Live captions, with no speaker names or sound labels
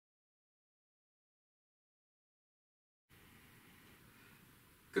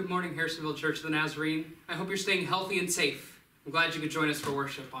Good morning, Harrisonville Church of the Nazarene. I hope you're staying healthy and safe. I'm glad you could join us for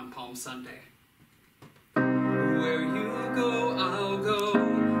worship on Palm Sunday. Where you go, I'll go.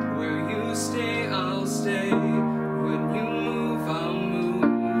 Where you stay, I'll stay. When you move, I'll move.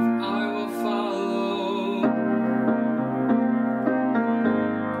 I will follow.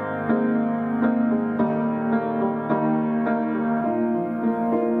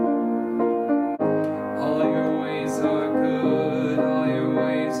 All your ways are good. All your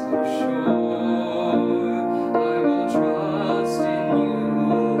ways are sure. I will trust in you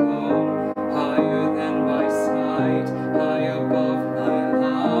alone. Higher than my sight, high above my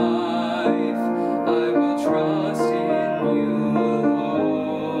life. I will trust in you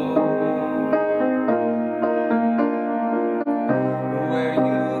alone. Where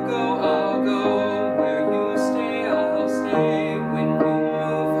you go, I'll go. Where you stay, I'll stay. When you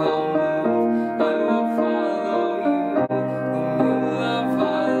move, I'll move. I will follow you. Whom you love, I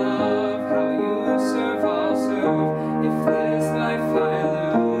love. How you serve, I'll serve. If this life I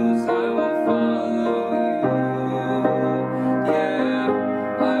lose, I will follow you. Yeah,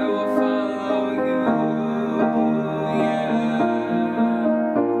 I will follow you. Yeah.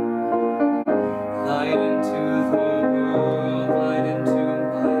 Light into the world, light into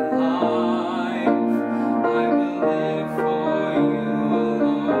my life. I will live for you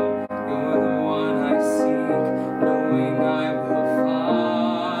alone. You're the one I seek, knowing I will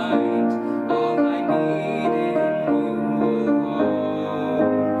find all I need in you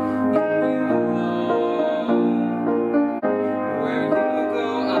alone. In you alone. Where you go,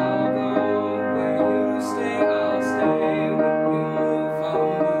 I'll go. Where you stay, I'll stay. When you move, I'll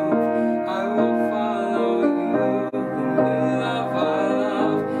move. I will follow you. Whom you love, I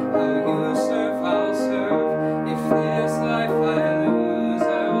love. How you serve, I'll serve. If this life I lose, I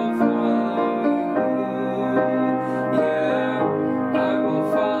will follow you. Yeah, I will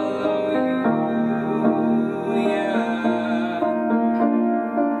follow you. Yeah.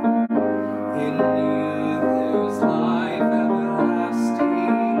 In you there's life everlasting.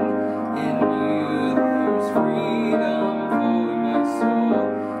 In you there's freedom for my soul.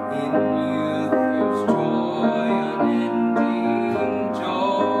 In you there's joy, unending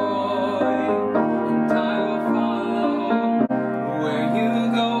joy. And I will follow. Where you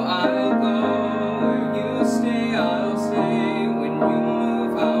go, I'll go. Where you stay, I'll stay. When you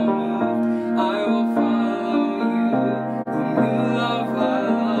move, I'll move. I will follow you. Whom you love, I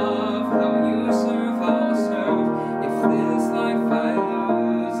love. How you serve, I'll serve. If this life I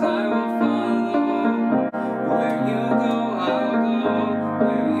lose, I will follow. Where you go, I'll go.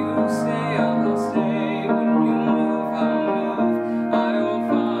 Where you stay, I'll stay. When you move, I'll move. I will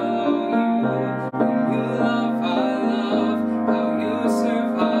follow you. Whom you love, I love. How you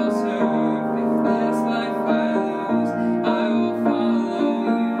serve, I'll serve. If this life I lose, I will follow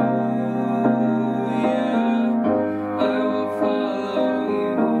you. Yeah, I will follow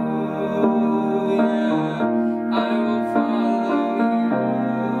you. Yeah, I will follow you.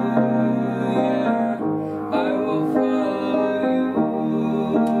 Yeah, I will follow you.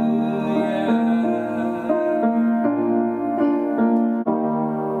 Yeah.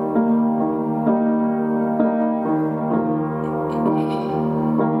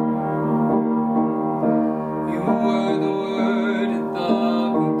 You were the Word at the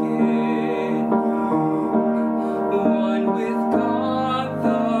beginning, one with God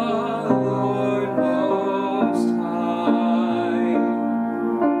the Lord Most High.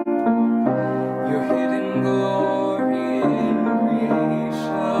 Your hidden glory in creation,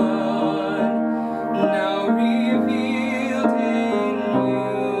 now revealed in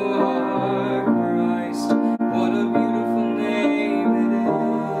you are Christ. What a beautiful name it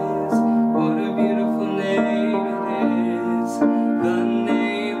is. What a beautiful name it is. The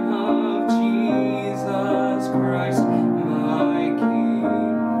name of Jesus Christ, my King.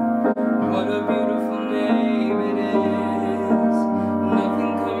 What a beautiful name it is.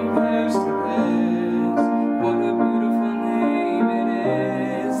 Nothing compares to this. What a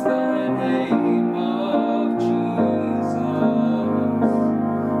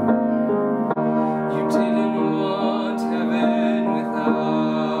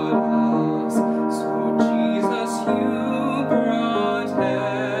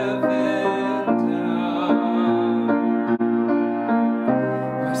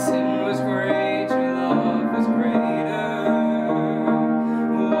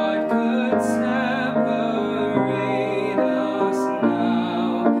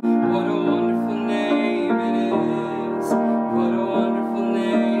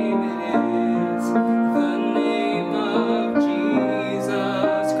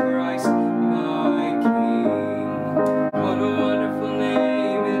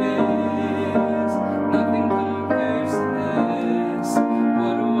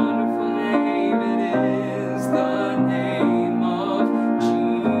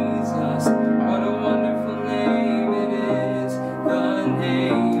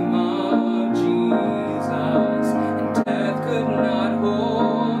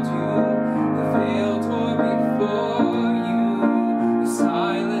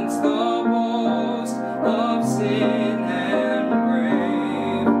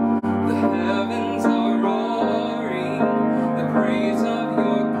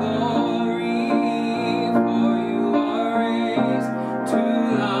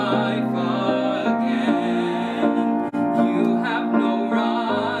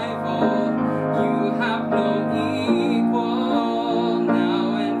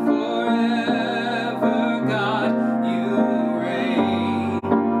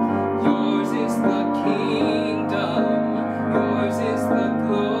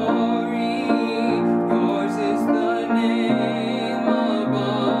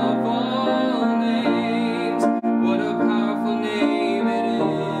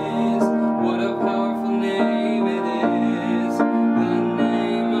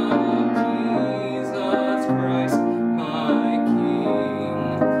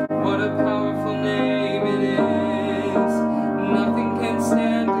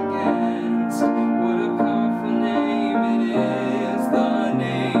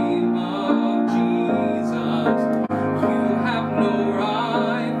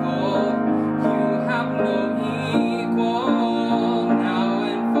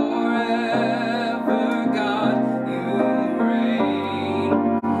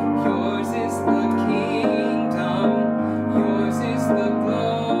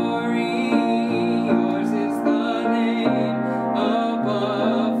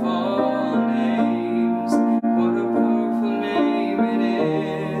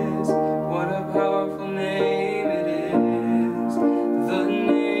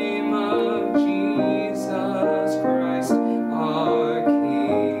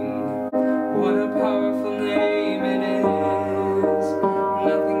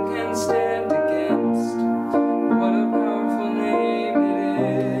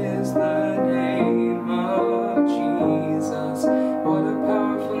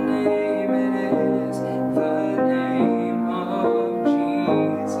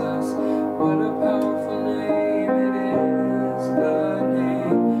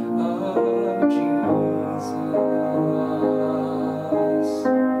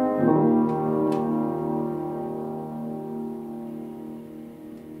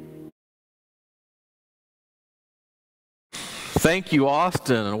Thank you,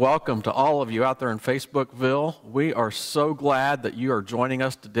 Austin, and welcome to all of you out there in Facebookville. We are so glad that you are joining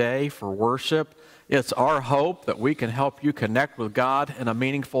us today for worship. It's our hope that we can help you connect with God in a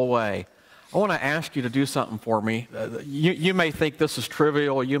meaningful way. I want to ask you to do something for me. You may think this is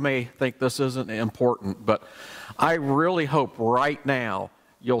trivial, you may think this isn't important, but I really hope right now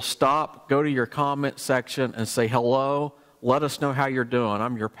you'll stop, go to your comment section, and say hello. Let us know how you're doing.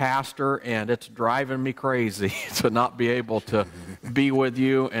 I'm your pastor, and it's driving me crazy to not be able to be with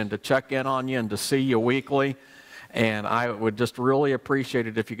you and to check in on you and to see you weekly. And I would just really appreciate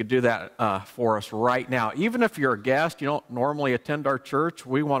it if you could do that for us right now. Even if you're a guest, you don't normally attend our church,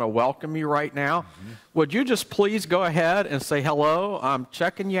 we want to welcome you right now. Would you just please go ahead and say hello? I'm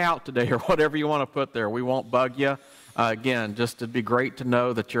checking you out today, or whatever you want to put there. We won't bug you. Again, just it'd be great to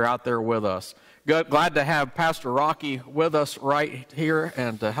know that you're out there with us. Glad to have Pastor Rocky with us right here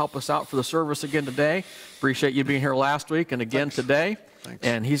and to help us out for the service again today. Appreciate you being here last week and again today. Thanks.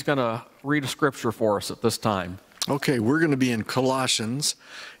 And he's going to read a scripture for us at this time. Okay, we're going to be in Colossians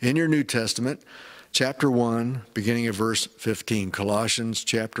in your New Testament, chapter 1, beginning of verse 15. Colossians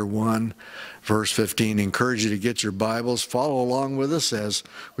chapter 1, verse 15. Encourage you to get your Bibles. Follow along with us as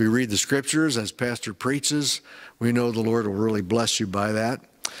we read the scriptures, as Pastor preaches. We know the Lord will really bless you by that.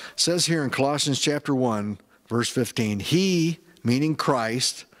 It says here in Colossians chapter 1, verse 15, He, meaning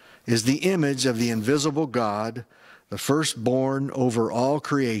Christ, is the image of the invisible God, the firstborn over all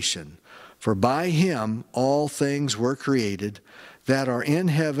creation. For by Him all things were created, that are in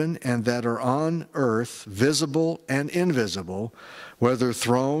heaven and that are on earth, visible and invisible, whether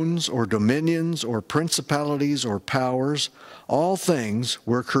thrones or dominions or principalities or powers, all things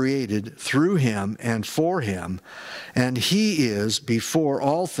were created through Him and for Him, and He is before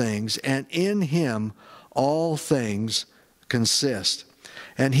all things, and in Him all things consist.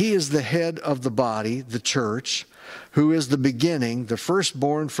 And He is the head of the body, the church, who is the beginning, the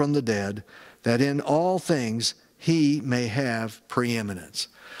firstborn from the dead, that in all things He may have preeminence.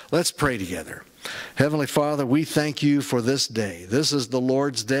 Let's pray together. Heavenly Father, we thank You for this day. This is the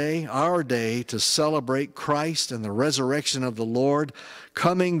Lord's day, our day to celebrate Christ and the resurrection of the Lord,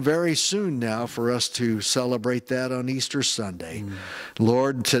 coming very soon now for us to celebrate that on Easter Sunday.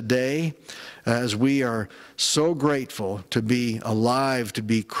 Lord, today, as we are so grateful to be alive, to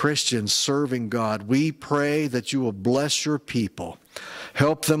be Christians serving God, we pray that You will bless Your people.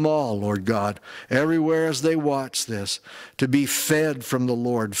 Help them all, Lord God, everywhere as they watch this, to be fed from the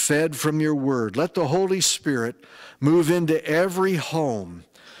Lord, fed from Your word. Let the Holy Spirit move into every home.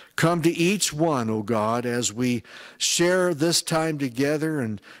 Come to each one, O God, as we share this time together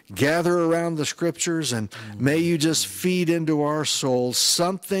and gather around the scriptures, and may You just feed into our souls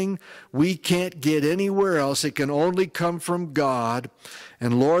something we can't get anywhere else. It can only come from God.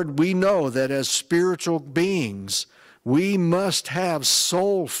 And Lord, we know that as spiritual beings, we must have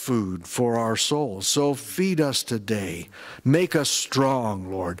soul food for our souls. So feed us today. Make us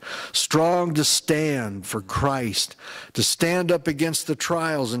strong, Lord. Strong to stand for Christ, to stand up against the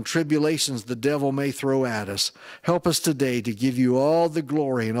trials and tribulations the devil may throw at us. Help us today to give You all the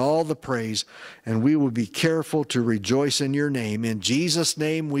glory and all the praise, and we will be careful to rejoice in Your name. In Jesus'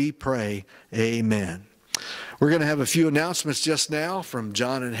 name we pray. Amen. We're going to have a few announcements just now from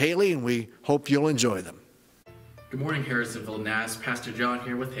John and Haley, and we hope you'll enjoy them. Good morning, Harrisonville Naz. Pastor John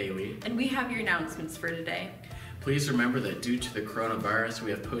here with Haley. And we have your announcements for today. Please remember that due to the coronavirus,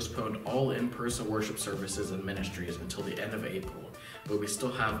 we have postponed all in-person worship services and ministries until the end of April. But we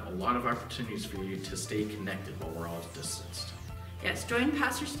still have a lot of opportunities for you to stay connected while we're all distanced. Yes, join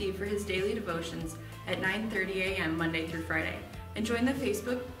Pastor Steve for his daily devotions at 9:30 a.m. Monday through Friday. And join the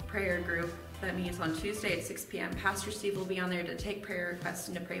Facebook prayer group that meets on Tuesday at 6 p.m. Pastor Steve will be on there to take prayer requests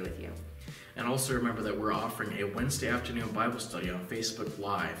and to pray with you. And also remember that we're offering a Wednesday afternoon Bible study on Facebook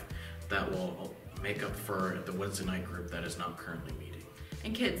Live that will make up for the Wednesday night group that is not currently meeting.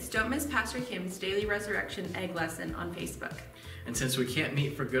 And kids, don't miss Pastor Kim's daily resurrection egg lesson on Facebook. And since we can't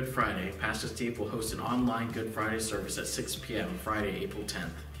meet for Good Friday, Pastor Steve will host an online Good Friday service at 6 p.m. Friday, April 10th.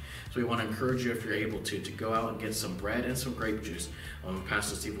 So we want to encourage you, if you're able to go out and get some bread and some grape juice.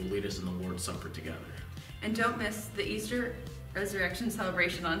 Pastor Steve will lead us in the Lord's Supper together. And don't miss the Easter Resurrection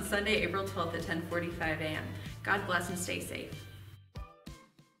celebration on Sunday, April 12th at 10:45 a.m. God bless and stay safe.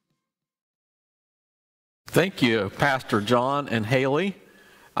 Thank you, Pastor John and Haley.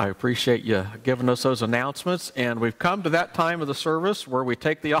 I appreciate you giving us those announcements. And we've come to that time of the service where we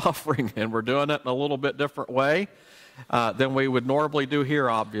take the offering, and we're doing it in a little bit different way than we would normally do here,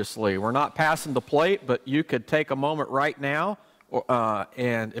 obviously. We're not passing the plate, but you could take a moment right now.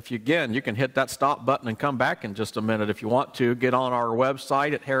 And if you can hit that stop button and come back in just a minute if you want to. Get on our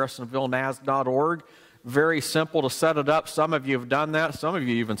website at harrisonvillenaz.org. very simple to set it up. Some of you have done that. Some of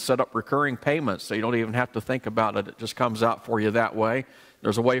you even set up recurring payments, so you don't even have to think about it. It just comes out for you that way.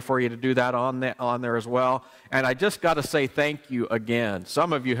 There's a way for you to do that on there as well. And I just got to say thank you again.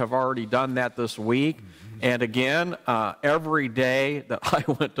 Some of you have already done that this week. And again, every day that I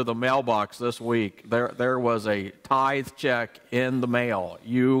went to the mailbox this week, there was a tithe check in the mail.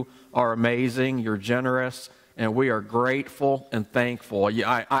 You are amazing. You're generous. And we are grateful and thankful.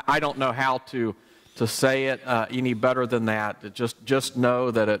 I don't know how to say it any better than that. Just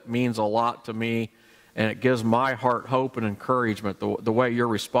know that it means a lot to me. And it gives my heart hope and encouragement, the way you're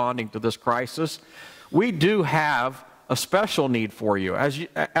responding to this crisis. We do have a special need for you.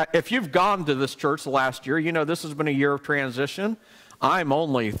 If you've gone to this church the last year, you know this has been a year of transition. I'm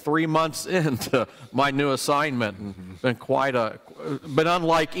only 3 months into my new assignment, and been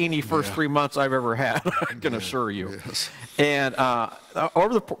unlike any first 3 months I've ever had, I can assure you. Yes. And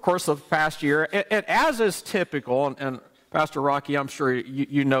over the course of the past year, and as is typical, and Pastor Rocky, I'm sure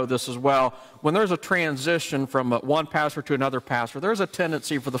you know this as well, when there's a transition from one pastor to another pastor, there's a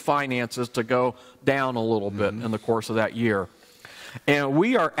tendency for the finances to go down a little bit in the course of that year. And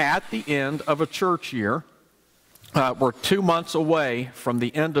we are at the end of a church year. We're 2 months away from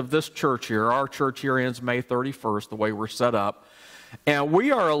the end of this church year. Our church year ends May 31st, the way we're set up. And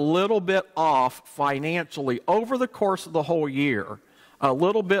we are a little bit off financially over the course of the whole year, a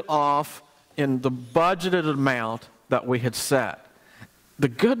little bit off in the budgeted amount that we had set. The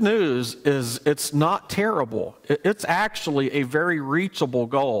good news is it's not terrible. It's actually a very reachable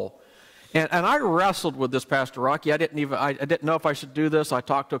goal. And I wrestled with this, Pastor Rocky. I didn't know if I should do this. I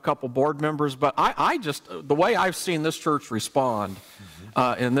talked to a couple board members, but the way I've seen this church respond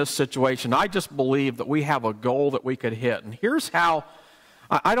in this situation, I just believe that we have a goal that we could hit. And here's how,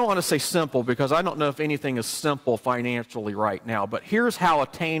 I don't want to say simple because I don't know if anything is simple financially right now, but here's how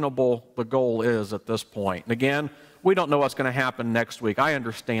attainable the goal is at this point. And again, we don't know what's going to happen next week. I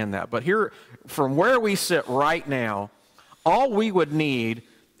understand that. But here, from where we sit right now, all we would need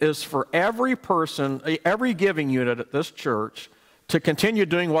is for every person, every giving unit at this church to continue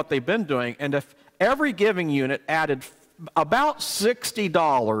doing what they've been doing. And if every giving unit added about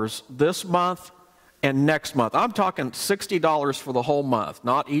 $60 this month and next month, I'm talking $60 for the whole month,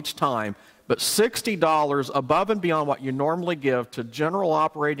 not each time, but $60 above and beyond what you normally give to general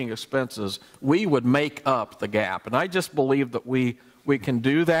operating expenses, we would make up the gap. And I just believe that we can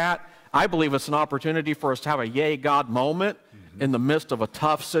do that. I believe it's an opportunity for us to have a yay God moment in the midst of a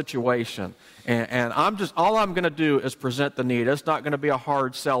tough situation. And all I'm going to do is present the need. It's not going to be a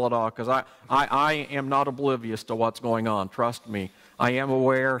hard sell at all because I am not oblivious to what's going on. Trust me. I am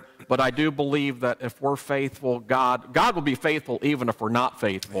aware, but I do believe that if we're faithful, God will be faithful even if we're not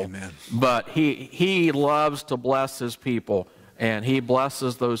faithful. Amen. But He loves to bless His people, and He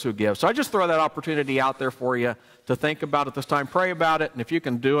blesses those who give. So I just throw that opportunity out there for you to think about it this time. Pray about it, and if you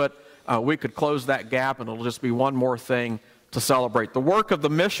can do it, we could close that gap, and it'll just be one more thing to celebrate. The work of the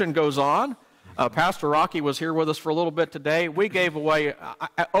mission goes on. Pastor Rocky was here with us for a little bit today. We gave away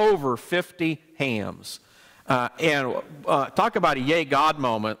over 50 hams. And talk about a yay God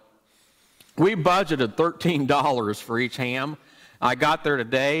moment. We budgeted $13 for each ham. I got there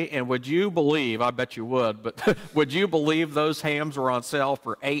today, and would you believe, I bet you would, but would you believe those hams were on sale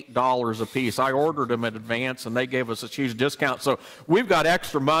for $8 a piece? I ordered them in advance, and they gave us a huge discount. So we've got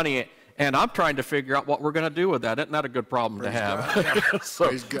extra money, and I'm trying to figure out what we're going to do with that. Isn't that a good problem to have? So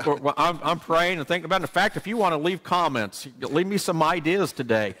I'm praying and thinking about it. In fact, if you want to leave comments, leave me some ideas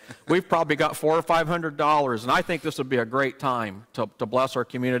today. We've probably got $400 or $500, and I think this would be a great time to bless our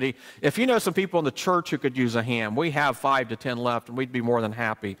community. If you know some people in the church who could use a ham, we have 5 to 10 left, and we'd be more than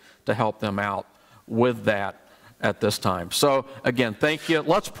happy to help them out with that at this time. So, again, thank you.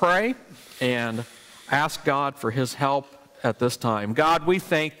 Let's pray and ask God for His help at this time. God, we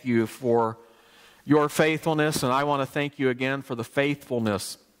thank you for your faithfulness, and I want to thank you again for the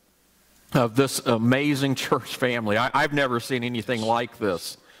faithfulness of this amazing church family. I've never seen anything like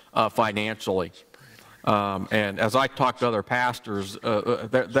this financially. And as I talk to other pastors,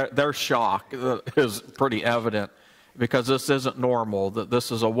 their shock is pretty evident because this isn't normal.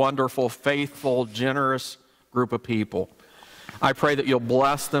 This is a wonderful, faithful, generous group of people. I pray that you'll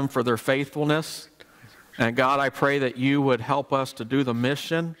bless them for their faithfulness. And God, I pray that you would help us to do the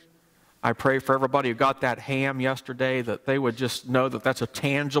mission. I pray for everybody who got that ham yesterday that they would just know that that's a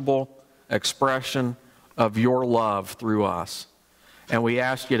tangible expression of your love through us. And we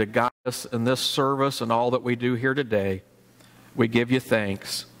ask you to guide us in this service and all that we do here today. We give you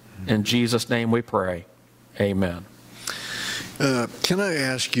thanks. In Jesus' name we pray. Amen. Can I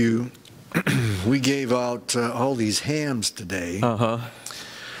ask you, we gave out all these hams today.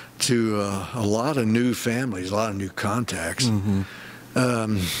 to a lot of new families, a lot of new contacts. And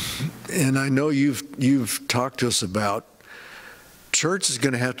I know you've talked to us about church is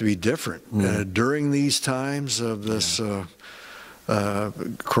going to have to be different during these times of this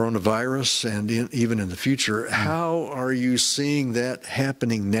coronavirus, and even in the future. How are you seeing that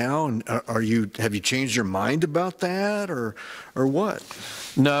happening now? And have you changed your mind about that, or what?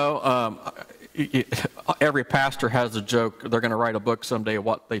 No. Every pastor has a joke. They're going to write a book someday of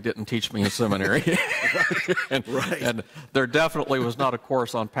what they didn't teach me in seminary. and there definitely was not a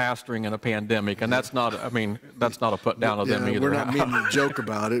course on pastoring in a pandemic, and that's not a put down of them either. We're not meaning to joke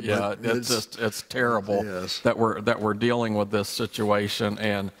about it. Yeah, but it's terrible that we're dealing with this situation,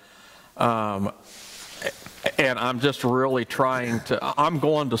 and I'm just really trying to. I'm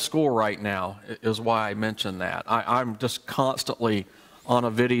going to school right now, is why I mentioned that. I'm just constantly on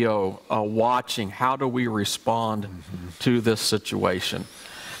a video watching how do we respond to this situation.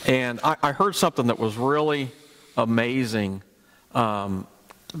 And I heard something that was really amazing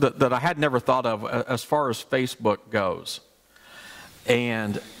that I had never thought of as far as Facebook goes.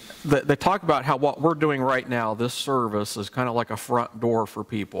 And they talk about how what we're doing right now, this service, is kind of like a front door for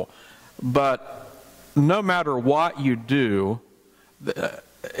people. But no matter what you do,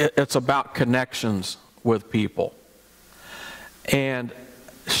 it's about connections with people. And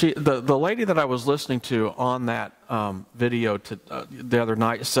the lady that I was listening to on that video the other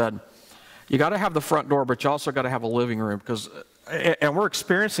night said, you got to have the front door, but you also got to have a living room, because, and we're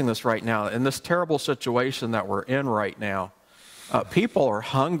experiencing this right now in this terrible situation that we're in right now. People are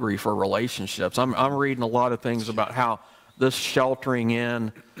hungry for relationships. I'm reading a lot of things about how this sheltering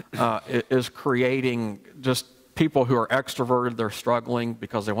in is creating just people who are extroverted. They're struggling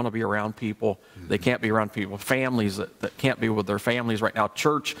because they want to be around people. They can't be around people. Families that can't be with their families right now.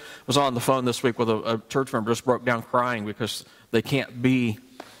 Church was on the phone this week with a church member, just broke down crying because they can't be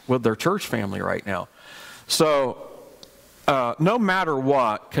with their church family right now. So no matter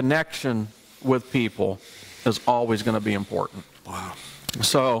what, connection with people is always going to be important. Wow.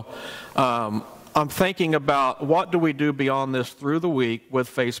 So I'm thinking about what do we do beyond this through the week with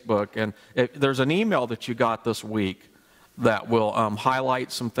Facebook. And there's an email that you got this week that will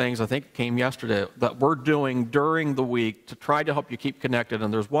highlight some things, I think it came yesterday, that we're doing during the week to try to help you keep connected.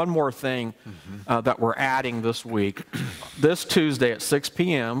 And there's one more thing that we're adding this week. This Tuesday at 6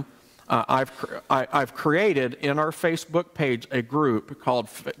 p.m., I've created in our Facebook page a group called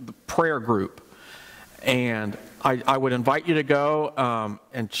the Prayer Group. And I would invite you to go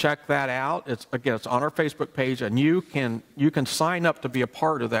and check that out. It's on our Facebook page, and you can sign up to be a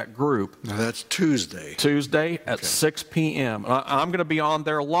part of that group. Now that's Tuesday. Tuesday at 6 p.m. I'm going to be on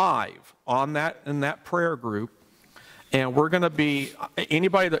there live in that prayer group, and we're going to be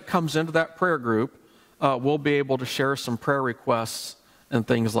anybody that comes into that prayer group will be able to share some prayer requests and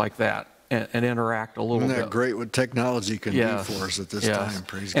things like that. And interact a little bit. Isn't that great what technology can do for us at this time?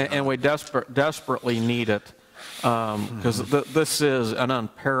 Praise God. And we desperately need it because this is an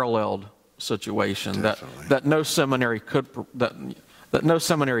unparalleled situation that no seminary could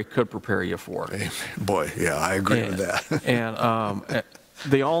prepare you for. Boy, yeah, I agree with that. And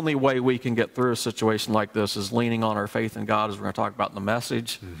the only way we can get through a situation like this is leaning on our faith in God, as we're going to talk about in the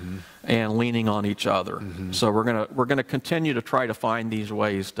message, and leaning on each other. So we're going to continue to try to find these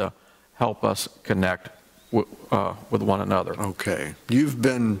ways to help us connect with one another. Okay. You've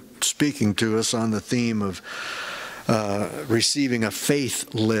been speaking to us on the theme of receiving a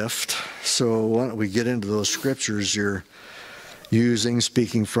faith lift. So why don't we get into those scriptures you're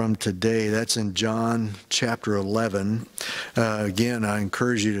speaking from today. That's in John chapter 11. Again, I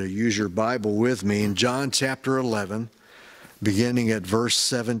encourage you to use your Bible with me. In John chapter 11, beginning at verse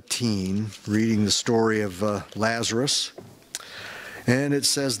 17, reading the story of Lazarus. And it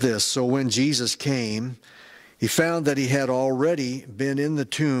says this, so when Jesus came, he found that he had already been in the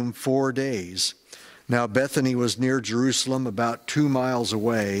tomb 4 days. Now Bethany was near Jerusalem, about 2 miles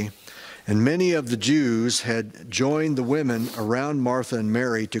away, and many of the Jews had joined the women around Martha and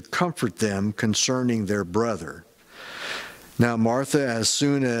Mary to comfort them concerning their brother. Now Martha, as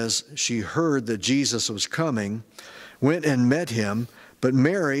soon as she heard that Jesus was coming, went and met him, but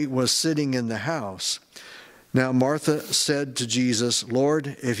Mary was sitting in the house. Now Martha said to Jesus,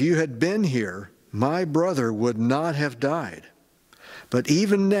 Lord, if you had been here, my brother would not have died. But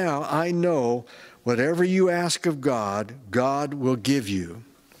even now I know whatever you ask of God, God will give you.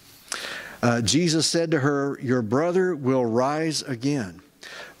 Jesus said to her, your brother will rise again.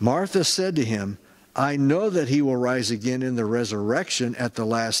 Martha said to him, I know that he will rise again in the resurrection at the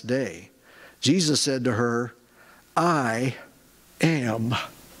last day. Jesus said to her, I am,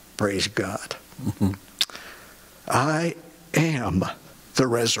 praise God. I am the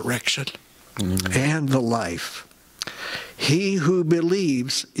resurrection, and the life. He who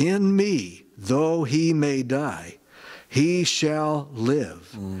believes in me, though he may die, he shall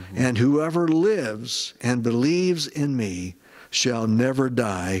live. And whoever lives and believes in me shall never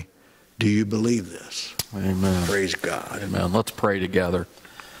die. Do you believe this? Amen. Praise God. Amen. Let's pray together.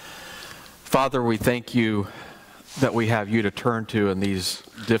 Father, we thank you that we have you to turn to in these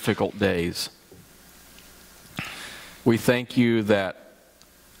difficult days. We thank you that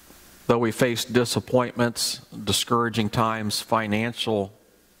though we face disappointments, discouraging times, financial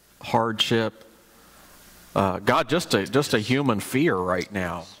hardship, God, just a human fear right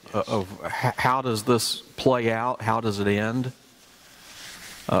now of how does this play out? How does it end?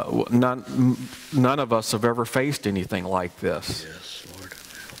 None of us have ever faced anything like this. Yes, Lord.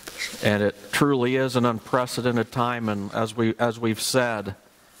 Help us. And it truly is an unprecedented time. And as we've said,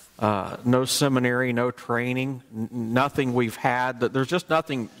 no seminary, no training, nothing we've had. There's just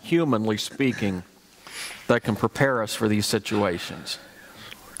nothing, humanly speaking, that can prepare us for these situations.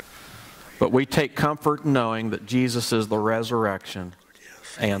 But we take comfort in knowing that Jesus is the resurrection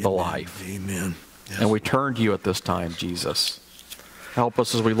and the life. Amen. Yes. And we turn to you at this time, Jesus. Help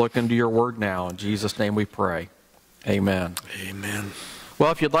us as we look into your word now. In Jesus' name we pray. Amen. Amen.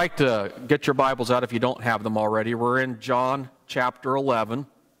 Well, if you'd like to get your Bibles out, if you don't have them already, we're in John chapter 11.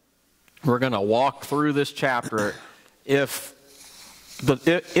 We're going to walk through this chapter. If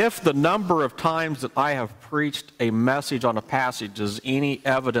the number of times that I have preached a message on a passage is any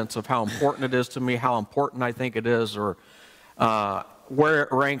evidence of how important it is to me, how important I think it is, or where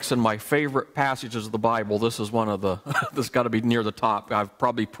it ranks in my favorite passages of the Bible, this is one of the, this got to be near the top. I've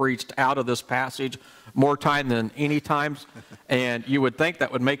probably preached out of this passage more time than any times, and you would think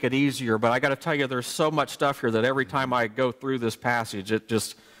that would make it easier, but I got to tell you, there's so much stuff here that every time I go through this passage,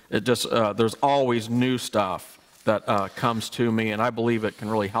 there's always new stuff that comes to me, and I believe it can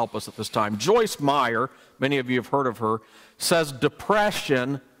really help us at this time. Joyce Meyer, many of you have heard of her, says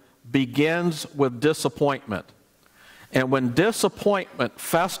depression begins with disappointment. And when disappointment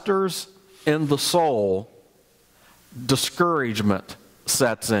festers in the soul, discouragement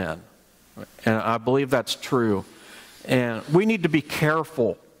sets in. And I believe that's true. And we need to be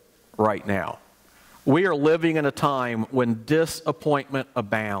careful right now. We are living in a time when disappointment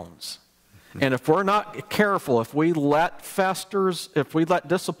abounds. And if we're not careful, if we let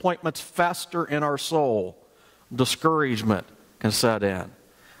disappointments fester in our soul, discouragement can set in.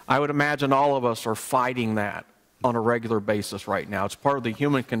 I would imagine all of us are fighting that on a regular basis right now. It's part of the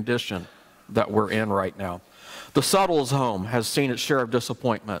human condition that we're in right now. The Suttles home has seen its share of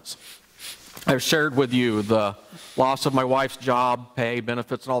disappointments. I've shared with you the loss of my wife's job, pay,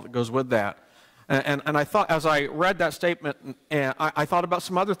 benefits, and all that goes with that. And I thought, as I read that statement, I thought about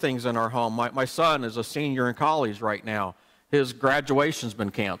some other things in our home. My son is a senior in college right now. His graduation's been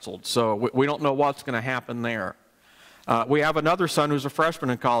canceled, so we don't know what's going to happen there. We have another son who's a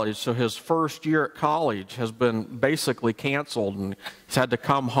freshman in college, so his first year at college has been basically canceled, and he's had to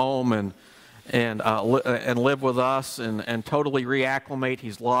come home and live with us and totally reacclimate.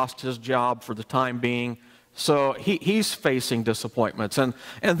 He's lost his job for the time being, so he's facing disappointments. And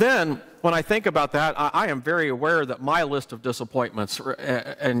then when I think about that, I am very aware that my list of disappointments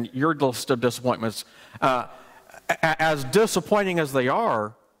and your list of disappointments, as disappointing as they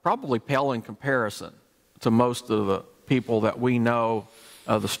are, probably pale in comparison to most of the people that we know,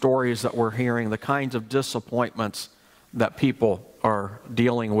 the stories that we're hearing, the kinds of disappointments that people are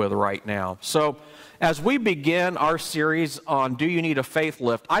dealing with right now. So as we begin our series on Do You Need a Faith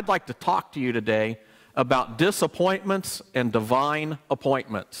Lift, I'd like to talk to you today about disappointments and divine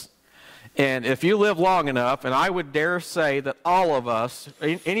appointments. And if you live long enough, and I would dare say that all of us,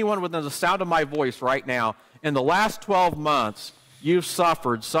 anyone within the sound of my voice right now, in the last 12 months, you've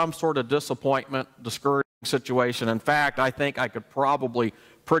suffered some sort of disappointment, discouragement, situation. In fact, I think I could probably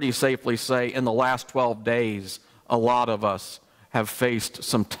pretty safely say in the last 12 days, a lot of us have faced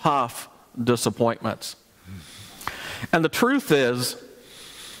some tough disappointments. And the truth is,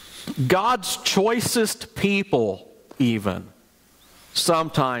 God's choicest people even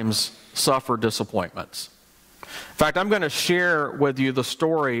sometimes suffer disappointments. In fact, I'm going to share with you the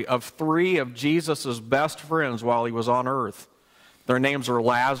story of three of Jesus' best friends while he was on earth. Their names are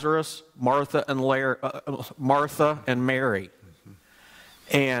Lazarus, Martha, and Mary.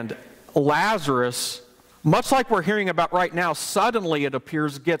 And Lazarus, much like we're hearing about right now, suddenly it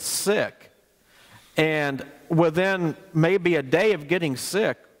appears gets sick. And within maybe a day of getting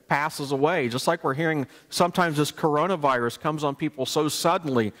sick, passes away. Just like we're hearing sometimes this coronavirus comes on people so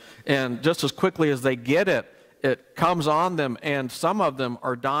suddenly, and just as quickly as they get it, it comes on them, and some of them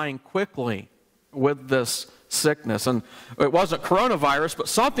are dying quickly with this sickness. And it wasn't coronavirus, but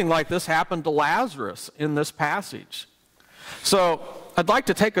something like this happened to Lazarus in this passage. So I'd like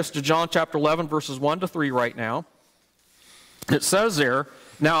to take us to John chapter 11, verses 1 to 3 right now. It says there,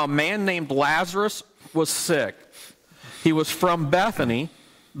 now a man named Lazarus was sick. He was from Bethany,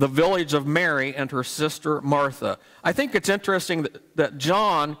 the village of Mary and her sister Martha. I think it's interesting that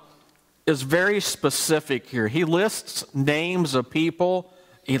John is very specific here. He lists names of people.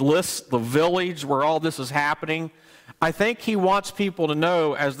 He lists the village where all this is happening. I think he wants people to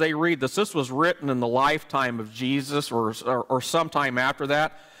know as they read this, this was written in the lifetime of Jesus or sometime after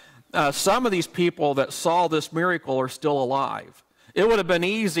that. Some of these people that saw this miracle are still alive. It would have been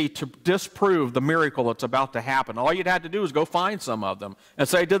easy to disprove the miracle that's about to happen. All you'd had to do is go find some of them and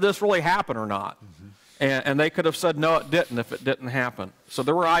say, did this really happen or not? Mm-hmm. And they could have said, no, it didn't if it didn't happen. So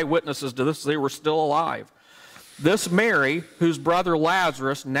there were eyewitnesses to this. They were still alive. This Mary, whose brother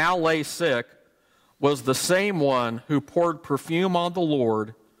Lazarus now lay sick, was the same one who poured perfume on the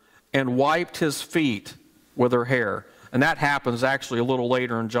Lord and wiped his feet with her hair. And that happens actually a little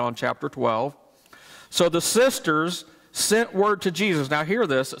later in John chapter 12. So the sisters sent word to Jesus. Now hear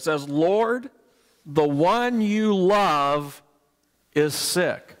this. It says, Lord, the one you love is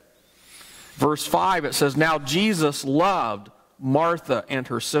sick. Verse 5, it says, now Jesus loved Martha and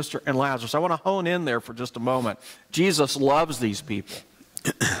her sister and Lazarus. I want to hone in there for just a moment. Jesus loves these people.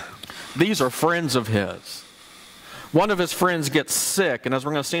 These are friends of his. One of his friends gets sick, and as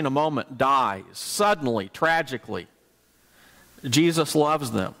we're going to see in a moment, dies suddenly, tragically. Jesus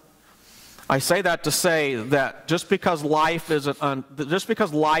loves them. I say that to say that just because life is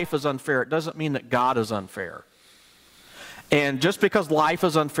unfair, it doesn't mean that God is unfair. And just because life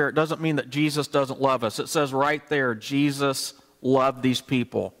is unfair, it doesn't mean that Jesus doesn't love us. It says right there, Jesus loved these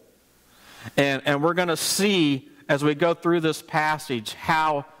people. And we're going to see as we go through this passage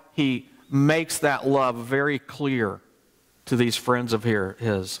how he makes that love very clear to these friends of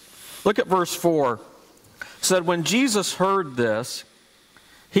his. Look at verse 4. It said, when Jesus heard this,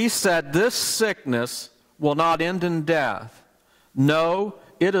 he said, this sickness will not end in death. No,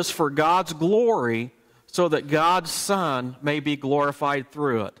 it is for God's glory, so that God's Son may be glorified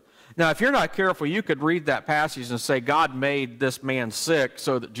through it. Now, if you're not careful, you could read that passage and say God made this man sick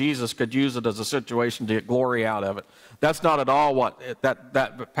so that Jesus could use it as a situation to get glory out of it. That's not at all what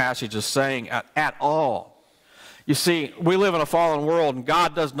that passage is saying at all. You see, we live in a fallen world, and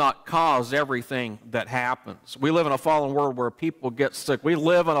God does not cause everything that happens. We live in a fallen world where people get sick. We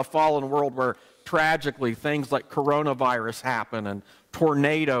live in a fallen world where, tragically, things like coronavirus happen and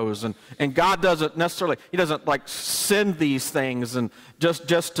tornadoes. And God doesn't necessarily, he doesn't like send these things and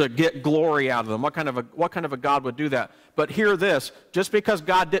just to get glory out of them. What kind of a God would do that? But hear this, just because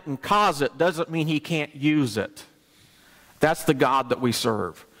God didn't cause it doesn't mean he can't use it. That's the God that we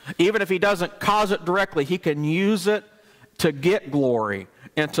serve. Even if he doesn't cause it directly, he can use it to get glory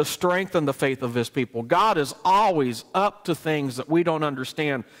and to strengthen the faith of his people. God is always up to things that we don't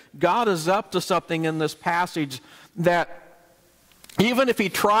understand. God is up to something in this passage that even if he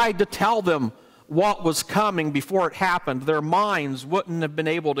tried to tell them what was coming before it happened, their minds wouldn't have been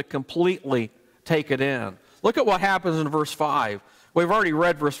able to completely take it in. Look at what happens in verse 5. We've already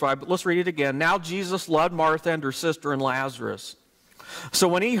read verse 5, but let's read it again. Now Jesus loved Martha and her sister and Lazarus. So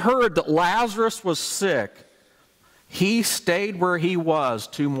when he heard that Lazarus was sick, he stayed where he was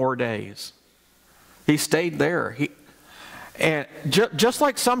 2 more days. He stayed there. And just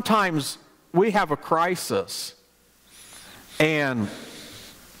like sometimes we have a crisis and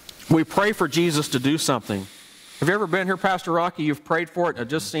we pray for Jesus to do something. Have you ever been here, Pastor Rocky? You've prayed for it and it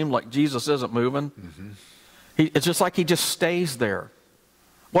just seemed like Jesus isn't moving. Mm-hmm. It's just like he just stays there.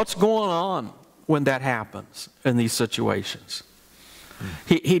 What's going on when that happens in these situations?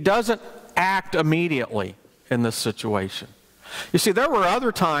 He doesn't act immediately in this situation. You see, there were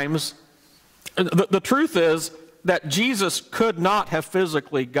other times, the truth is that Jesus could not have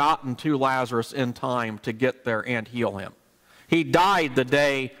physically gotten to Lazarus in time to get there and heal him. He died the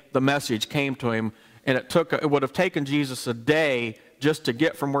day the message came to him, and it would have taken Jesus a day just to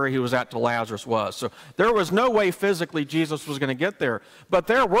get from where he was at to Lazarus was. So there was no way physically Jesus was going to get there. But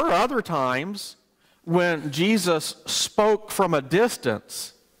there were other times when Jesus spoke from a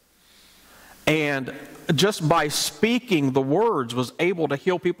distance and just by speaking the words was able to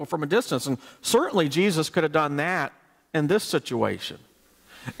heal people from a distance. And certainly Jesus could have done that in this situation.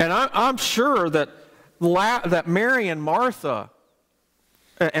 And I'm sure that Mary and Martha,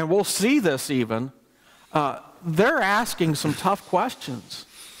 and we'll see this even, they're asking some tough questions.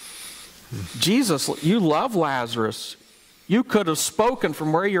 Jesus, you love Lazarus. You could have spoken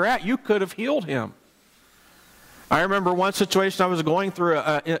from where you're at. You could have healed him. I remember one situation I was going through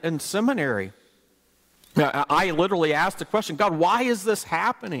in seminary. I literally asked the question, God, why is this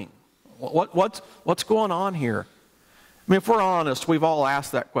happening? What's going on here? I mean, if we're honest, we've all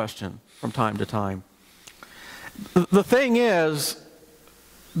asked that question from time to time. The thing is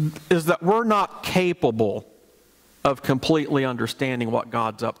that we're not capable of completely understanding what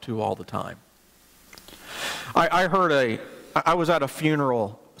God's up to all the time. I was at a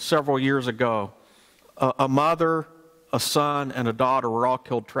funeral several years ago. A mother, a son, and a daughter were all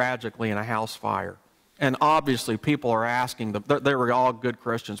killed tragically in a house fire. And obviously people are asking, they were all good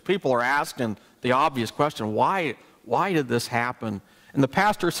Christians, people are asking the obvious question, why did this happen? And the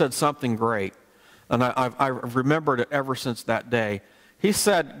pastor said something great, and I've remembered it ever since that day. He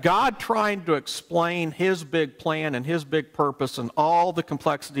said, God trying to explain his big plan and his big purpose and all the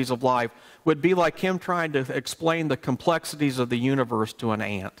complexities of life would be like him trying to explain the complexities of the universe to an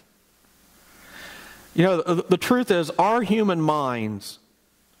ant. You know, the truth is, our human minds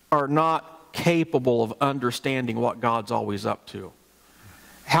are not capable of understanding what God's always up to,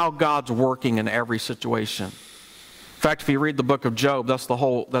 how God's working in every situation. In fact, if you read the book of Job, that's the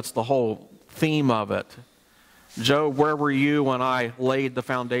whole theme of it. Job, where were you when I laid the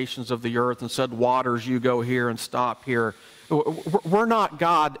foundations of the earth and said, waters, you go here and stop here? We're not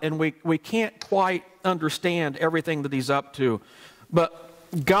God, and we can't quite understand everything that he's up to.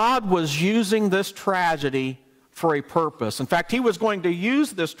 But God was using this tragedy for a purpose. In fact, he was going to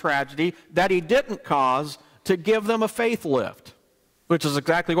use this tragedy that he didn't cause to give them a faith lift, which is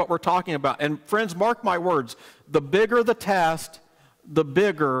exactly what we're talking about. And friends, mark my words, the bigger the test, the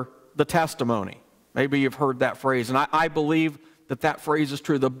bigger the testimony. Maybe you've heard that phrase, and I believe that phrase is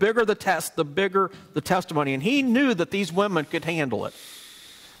true. The bigger the test, the bigger the testimony. And he knew that these women could handle it.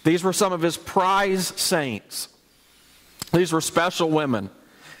 These were some of his prize saints. These were special women.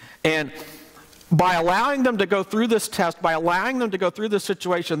 And by allowing them to go through this test, by allowing them to go through this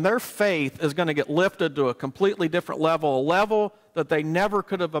situation, their faith is going to get lifted to a completely different level, a level that they never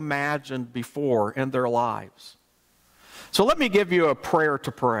could have imagined before in their lives. So let me give you a prayer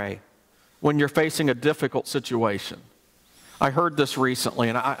to pray when you're facing a difficult situation. I heard this recently,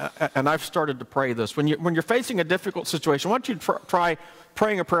 and I've started to pray this. When you're facing a difficult situation, I want you to try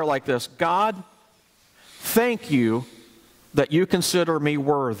praying a prayer like this. God, thank you that you consider me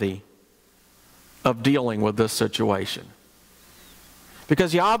worthy of dealing with this situation.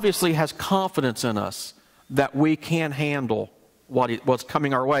 Because he obviously has confidence in us that we can handle what's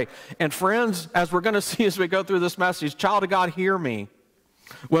coming our way. And friends, as we're going to see as we go through this message, child of God, hear me.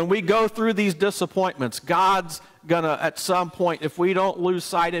 When we go through these disappointments, God's going to, at some point, if we don't lose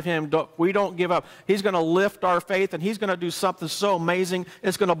sight of him, we don't give up, he's going to lift our faith, and he's going to do something so amazing,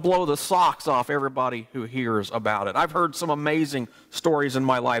 it's going to blow the socks off everybody who hears about it. I've heard some amazing stories in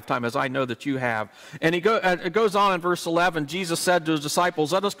my lifetime, as I know that you have. And it goes on in verse 11, Jesus said to his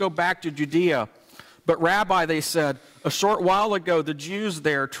disciples, let us go back to Judea. But Rabbi, they said, a short while ago the Jews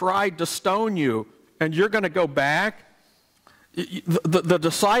there tried to stone you, and you're going to go back? The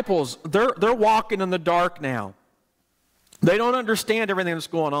disciples, they're walking in the dark now. They don't understand everything that's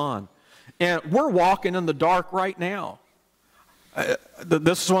going on. And we're walking in the dark right now.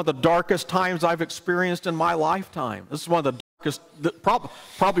 This is one of the darkest times I've experienced in my lifetime. This is one of the darkest,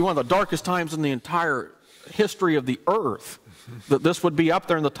 probably one of the darkest times in the entire history of the earth. That this would be up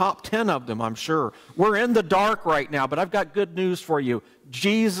there in the top 10 of them, I'm sure. We're in the dark right now, but I've got good news for you.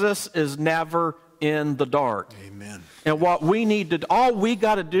 Jesus is never in the dark. Amen. And what we need to, all we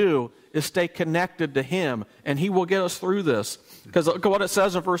got to do is stay connected to him, and he will get us through this. Because look at what it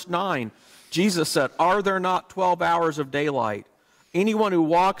says in verse 9. Jesus said, are there not 12 hours of daylight? Anyone who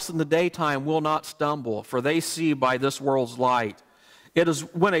walks in the daytime will not stumble, for they see by this world's light. It is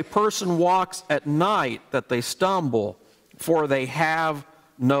when a person walks at night that they stumble, for they have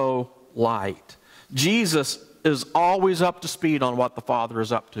no light. Jesus is always up to speed on what the Father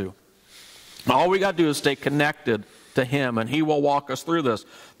is up to. All we got to do is stay connected to him, and he will walk us through this.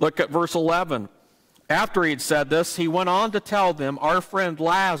 Look at verse 11. After he'd said this, he went on to tell them, our friend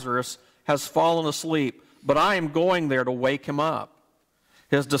Lazarus has fallen asleep, but I am going there to wake him up.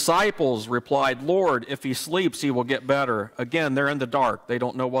 His disciples replied, Lord, if he sleeps, he will get better. Again, they're in the dark. They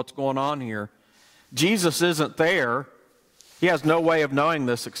don't know what's going on here. Jesus isn't there. He has no way of knowing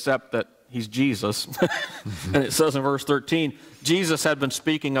this except that he's Jesus. And it says in verse 13, Jesus had been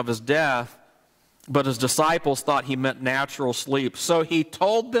speaking of his death, but his disciples thought he meant natural sleep. So he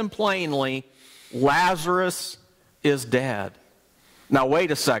told them plainly, Lazarus is dead. Now,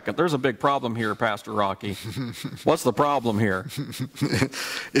 wait a second. There's a big problem here, Pastor Rocky. What's the problem here?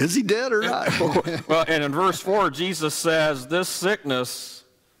 Is he dead or not? Well, and in verse 4, Jesus says this sickness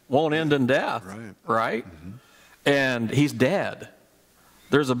won't end in death, right? Mm-hmm. And he's dead.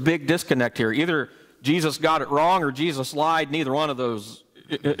 There's a big disconnect here. Either Jesus got it wrong or Jesus lied. Neither one of those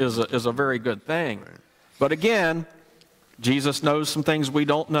is a very good thing. Right. But again, Jesus knows some things we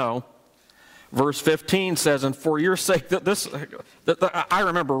don't know. Verse 15 says, and for your sake, I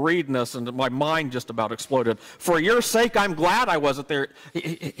remember reading this and my mind just about exploded. For your sake, I'm glad I wasn't there.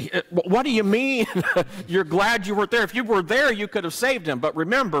 What do you mean you're glad you weren't there? If you were there, you could have saved him. But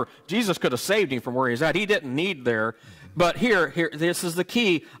remember, Jesus could have saved him from where he's at. He didn't need there. But here, this is the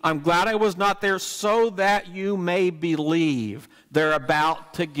key. I'm glad I was not there so that you may believe. They're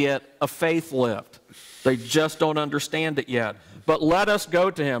about to get a faith lift. They just don't understand it yet. But let us go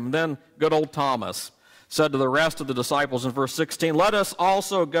to him. Then good old Thomas said to the rest of the disciples in verse 16, let us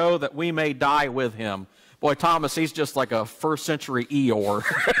also go that we may die with him. Boy, Thomas, he's just like a first century Eeyore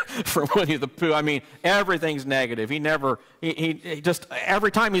from Winnie the Pooh. I mean, everything's negative. He just,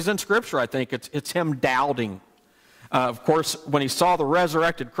 every time he's in Scripture, I think, it's him doubting. Of course, when he saw the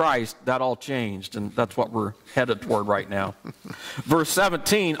resurrected Christ, that all changed, and that's what we're headed toward right now. Verse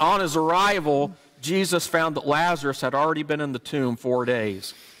 17, on his arrival, Jesus found that Lazarus had already been in the tomb 4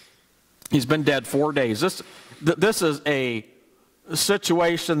 days. He's been dead 4 days. This is a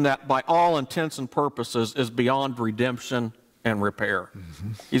situation that by all intents and purposes is beyond redemption and repair.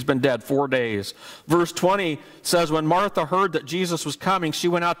 Mm-hmm. He's been dead 4 days. Verse 20 says, when Martha heard that Jesus was coming, she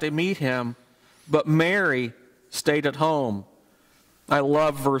went out to meet him, but Mary stayed at home. I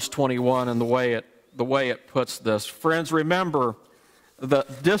love verse 21 and the way it puts this. Friends, remember, the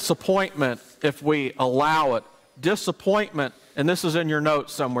disappointment, if we allow it, disappointment, and this is in your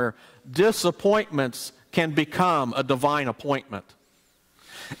notes somewhere, disappointments can become a divine appointment.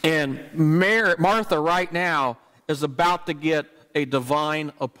 And Martha right now is about to get a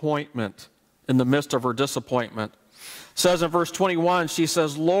divine appointment in the midst of her disappointment. It says in verse 21, she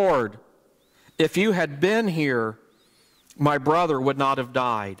says, Lord, if you had been here, my brother would not have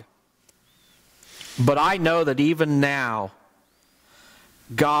died. But I know that even now,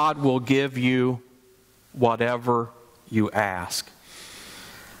 God will give you whatever you ask.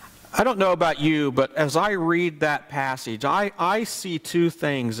 I don't know about you, but as I read that passage, I see two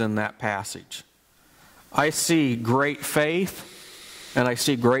things in that passage. I see great faith and I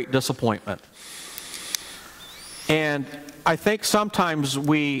see great disappointment. And I think sometimes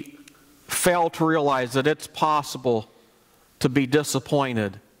we fail to realize that it's possible to be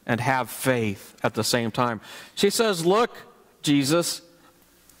disappointed and have faith at the same time. She says, look, Jesus,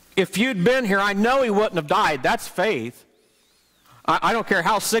 if you'd been here, I know he wouldn't have died. That's faith. I don't care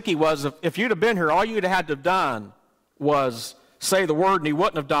how sick he was. If you'd have been here, all you'd have had to have done was say the word and he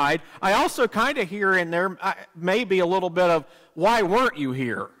wouldn't have died. I also kind of hear in there maybe a little bit of, why weren't you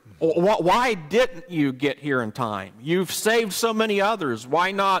here? Why didn't you get here in time? You've saved so many others.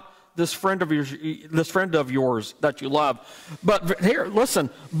 Why not this friend of yours that you love? But here,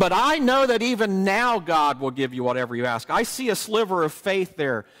 listen, but I know that even now God will give you whatever you ask. I see a sliver of faith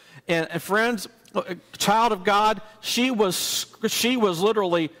there. And friends, child of God, she was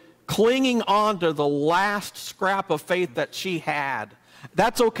literally clinging on to the last scrap of faith that she had.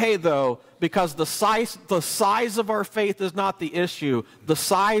 That's okay, though, because the size of our faith is not the issue. The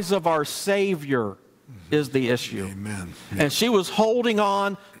size of our Savior is the issue. Amen. And she was holding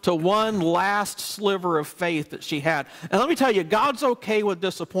on to one last sliver of faith that she had. And let me tell you, God's okay with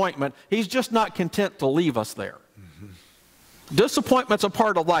disappointment. He's just not content to leave us there. Disappointment's a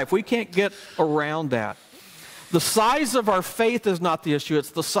part of life. We can't get around that. The size of our faith is not the issue.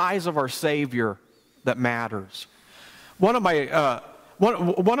 It's the size of our Savior that matters. One of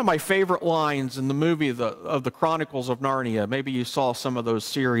my favorite lines in the movie of the Chronicles of Narnia, maybe you saw some of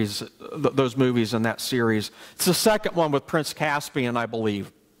those movies in that series. It's the second one with Prince Caspian, I believe.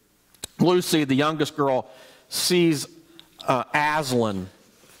 Lucy, the youngest girl, sees Aslan.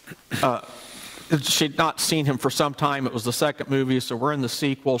 She'd not seen him for some time. It was the second movie, so we're in the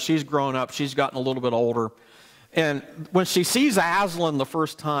sequel. She's grown up. She's gotten a little bit older. And when she sees Aslan the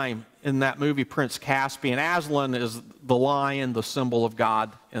first time in that movie, Prince Caspian, Aslan is the lion, the symbol of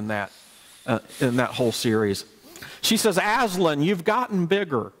God in that whole series. She says, Aslan, you've gotten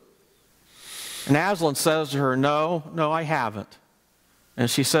bigger. And Aslan says to her, no, I haven't. And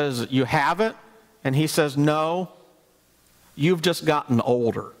she says, you haven't? And he says, no, you've just gotten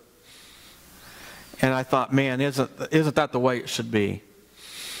older. And I thought, man, isn't that the way it should be?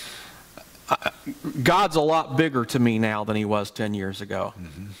 God's a lot bigger to me now than he was 10 years ago.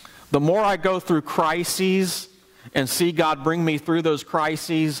 Mm-hmm. The more I go through crises and see God bring me through those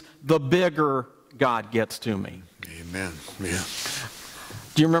crises, the bigger God gets to me. Amen. Yeah.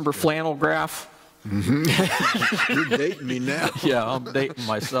 Do you remember flannel graph? You're dating me now. Yeah, I'm dating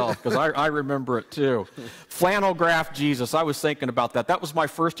myself because I remember it too. Flannel graph Jesus. I was thinking about that. That was my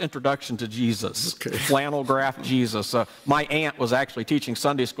first introduction to Jesus. Okay. Flannel graph Jesus. My aunt was actually teaching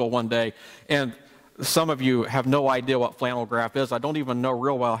Sunday school one day, and some of you have no idea what flannel graph is. I don't even know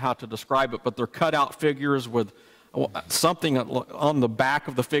real well how to describe it, but they're cutout figures with something on the back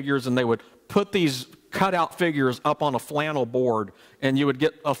of the figures, and they would put these cutout figures up on a flannel board, and you would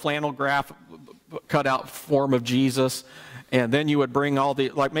get a flannel graph cutout form of Jesus, and then you would bring all the,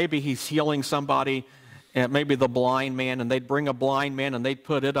 like maybe he's healing somebody, and maybe the blind man, and they'd bring a blind man and they'd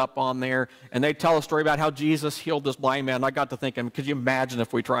put it up on there, and they'd tell a story about how Jesus healed this blind man. And I got to thinking, could you imagine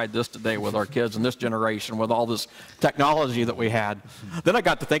if we tried this today with our kids in this generation with all this technology that we had? Then I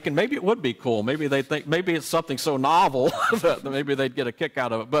got to thinking maybe it would be cool. Maybe they think maybe it's something so novel that maybe they'd get a kick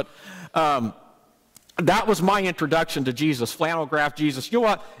out of it. But that was my introduction to Jesus, flannel graph Jesus. You know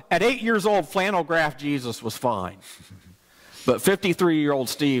what? At 8 years old, flannel graph Jesus was fine. But 53-year-old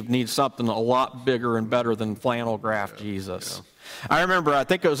Steve needs something a lot bigger and better than flannel graph Jesus. Yeah. I remember, I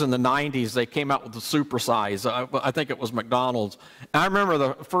think it was in the 90s, they came out with the supersize. I think it was McDonald's. I remember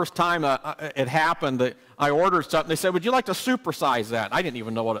the first time it happened that I ordered something. They said, would you like to supersize that? I didn't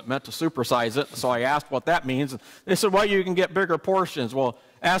even know what it meant to supersize it, so I asked what that means. They said, well, you can get bigger portions. Well,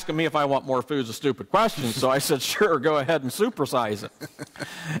 asking me if I want more food is a stupid question, so I said, sure, go ahead and supersize it.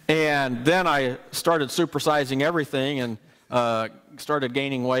 And then I started supersizing everything, and started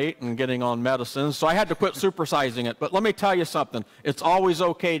gaining weight and getting on medicine, so I had to quit supersizing it. But let me tell you something. It's always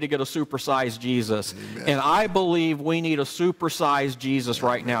okay to get a supersized Jesus. Amen. And I believe we need a supersized Jesus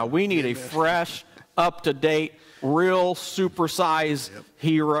right now. We need a fresh, up-to-date, real supersized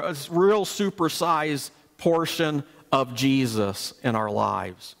hero, real supersized portion of Jesus in our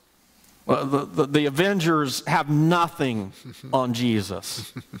lives. The Avengers have nothing on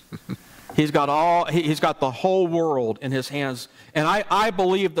Jesus. He's got the whole world in his hands. And I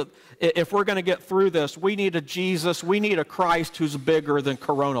believe that if we're going to get through this, we need a Jesus, we need a Christ who's bigger than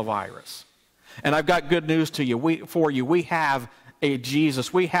coronavirus. And I've got good news to you. For you. We have a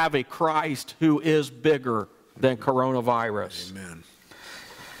Jesus, we have a Christ who is bigger than coronavirus. Amen.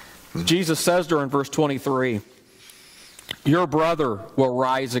 Jesus says there in verse 23, your brother will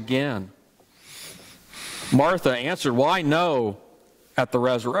rise again. Martha answered, well, I know at the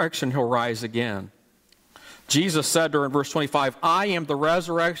resurrection he'll rise again. Jesus said to her in verse 25, I am the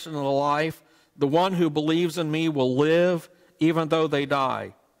resurrection and the life. The one who believes in me will live even though they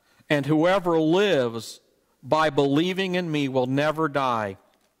die. And whoever lives by believing in me will never die.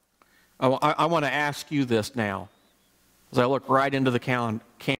 I want to ask you this now, as I look right into the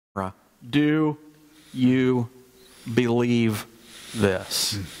camera. Do you believe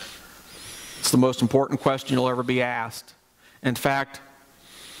this? It's the most important question you'll ever be asked. In fact,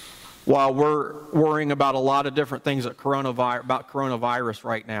 while we're worrying about a lot of different things about coronavirus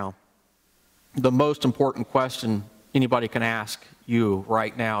right now, the most important question anybody can ask you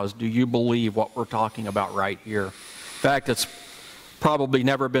right now is, do you believe what we're talking about right here? In fact, it's probably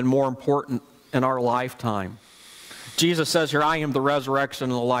never been more important in our lifetime. Jesus says here, I am the resurrection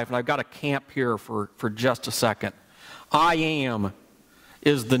and the life. And I've got to camp here for just a second. I am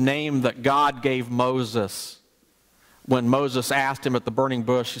is the name that God gave Moses. When Moses asked him at the burning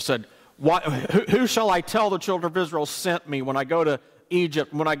bush, he said, who shall I tell the children of Israel sent me when I go to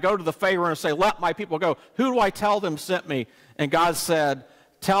Egypt, when I go to the Pharaoh and say, let my people go? Who do I tell them sent me? And God said,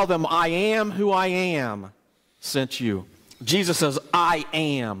 tell them, I am who I am sent you. Jesus says, I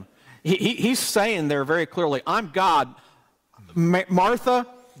am. He's saying there very clearly, I'm God. Martha,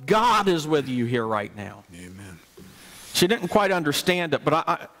 God is with you here right now. Amen. She didn't quite understand it,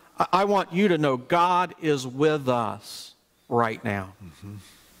 but I want you to know God is with us right now. Mm-hmm.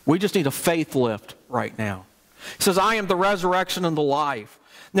 We just need a faith lift right now. He says, I am the resurrection and the life.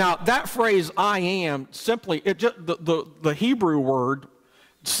 Now, that phrase, I am, simply, the Hebrew word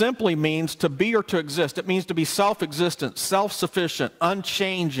simply means to be or to exist. It means to be self-existent, self-sufficient,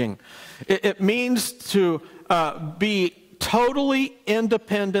 unchanging. It means to be totally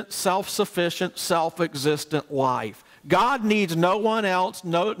independent, self-sufficient, self-existent life. God needs no one else,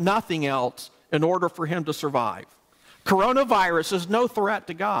 nothing else in order for him to survive. Coronavirus is no threat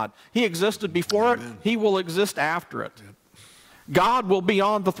to God. He existed before Amen. It. He will exist after it. Yep. God will be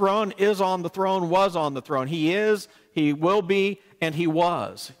on the throne, is on the throne, was on the throne. He is, he will be, and he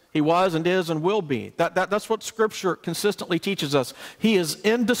was. He was and is and will be. That's what Scripture consistently teaches us. He is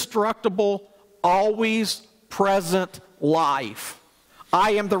indestructible, always present life.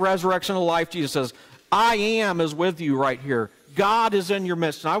 I am the resurrection of life, Jesus says. I am is with you right here. God is in your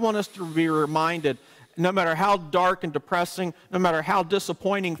midst. And I want us to be reminded no matter how dark and depressing, no matter how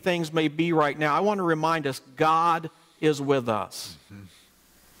disappointing things may be right now, I want to remind us God is with us.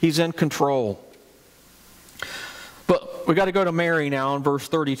 He's in control. But we got to go to Mary now in verse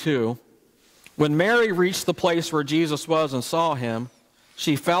 32. When Mary reached the place where Jesus was and saw him,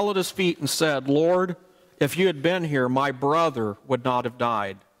 she fell at his feet and said, "Lord, if you had been here, my brother would not have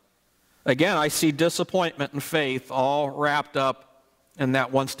died." Again, I see disappointment and faith all wrapped up in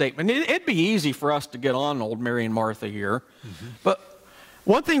that one statement. It'd be easy for us to get on old Mary and Martha here. But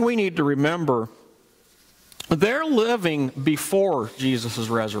one thing we need to remember, they're living before Jesus'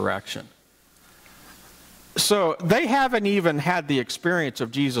 resurrection. So they haven't even had the experience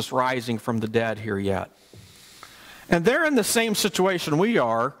of Jesus rising from the dead here yet. And they're in the same situation we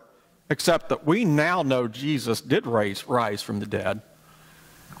are, except that we now know Jesus did rise from the dead.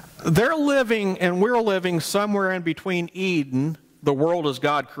 They're living, and we're living somewhere in between Eden, the world as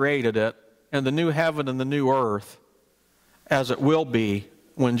God created it, and the new heaven and the new earth, as it will be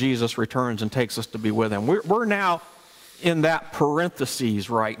when Jesus returns and takes us to be with him. We're now in that parentheses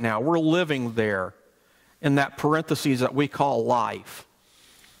right now. We're living there in that parentheses that we call life.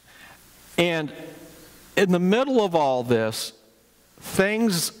 And in the middle of all this,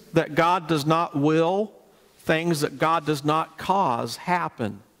 things that God does not will, things that God does not cause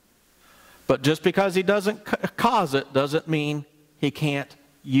happen. But just because he doesn't cause it doesn't mean he can't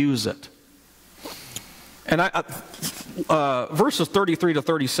use it. And verses 33 to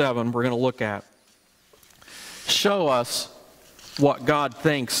 37 we're going to look at show us what God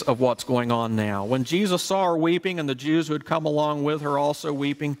thinks of what's going on now. When Jesus saw her weeping and the Jews who had come along with her also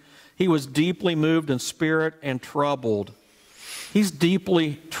weeping, he was deeply moved in spirit and troubled. He's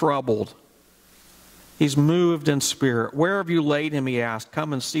deeply troubled. He's moved in spirit. "Where have you laid him?" he asked.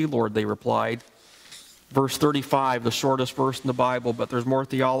 "Come and see, Lord," they replied. Verse 35, the shortest verse in the Bible, but there's more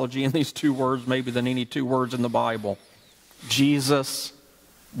theology in these two words maybe than any two words in the Bible. Jesus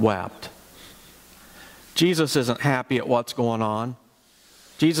wept. Jesus isn't happy at what's going on.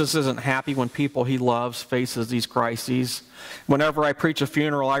 Jesus isn't happy when people he loves faces these crises. Whenever I preach a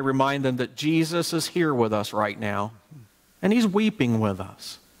funeral, I remind them that Jesus is here with us right now, and he's weeping with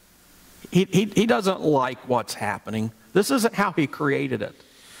us. He doesn't like what's happening. This isn't how he created it.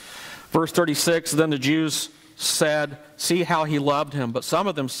 Verse 36, then the Jews said, "See how he loved him." But some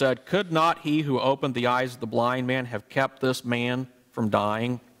of them said, "Could not he who opened the eyes of the blind man have kept this man from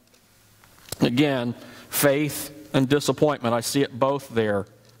dying?" Again, faith and disappointment. I see it both there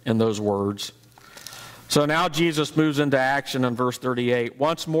in those words. So now Jesus moves into action in verse 38.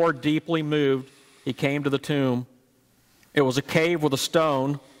 Once more deeply moved, he came to the tomb. It was a cave with a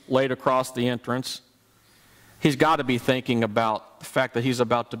stone laid across the entrance. He's got to be thinking about the fact that he's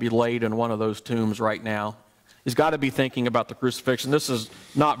about to be laid in one of those tombs right now. He's got to be thinking about the crucifixion. This is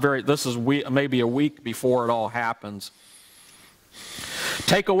maybe a week before it all happens.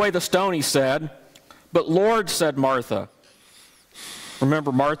 "Take away the stone," he said. "But Lord," said Martha.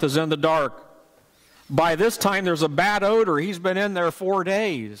 Remember, Martha's in the dark. "By this time there's a bad odor. He's been in there 4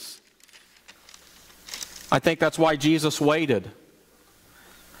 days." I think that's why Jesus waited.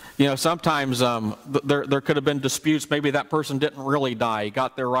 You know, sometimes there could have been disputes. Maybe that person didn't really die. He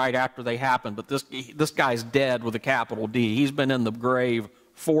got there right after they happened. But this guy's dead with a capital D. He's been in the grave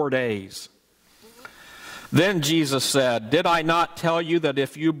 4 days. Then Jesus said, "Did I not tell you that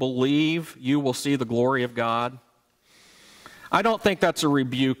if you believe, you will see the glory of God?" I don't think that's a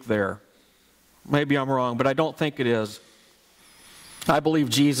rebuke there. Maybe I'm wrong, but I don't think it is. I believe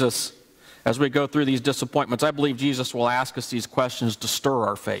Jesus, as we go through these disappointments, I believe Jesus will ask us these questions to stir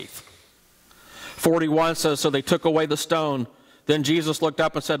our faith. 41 says, "So they took away the stone. Then Jesus looked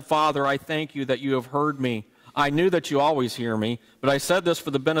up and said, 'Father, I thank you that you have heard me. I knew that you always hear me, but I said this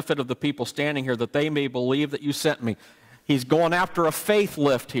for the benefit of the people standing here, that they may believe that you sent me.'" He's going after a faith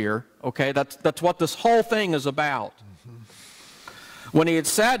lift here, okay? That's what this whole thing is about. When he had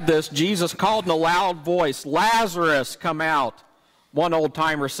said this, Jesus called in a loud voice, "Lazarus, come out." One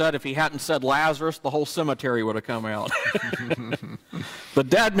old-timer said if he hadn't said Lazarus, the whole cemetery would have come out. The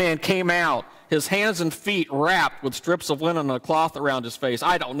dead man came out, his hands and feet wrapped with strips of linen and a cloth around his face.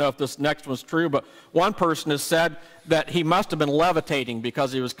 I don't know if this next one's true, but one person has said that he must have been levitating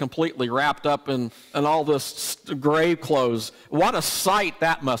because he was completely wrapped up in all this grave clothes. What a sight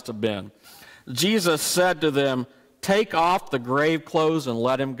that must have been. Jesus said to them, "Take off the grave clothes and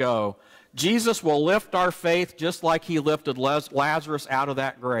let him go." Jesus will lift our faith just like he lifted Lazarus out of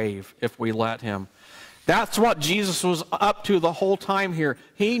that grave if we let him. That's what Jesus was up to the whole time here.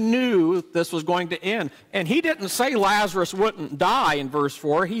 He knew this was going to end. And he didn't say Lazarus wouldn't die in verse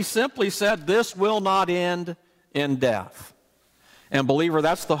 4. He simply said this will not end in death. And believer,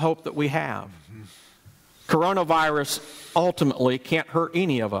 that's the hope that we have. Coronavirus ultimately can't hurt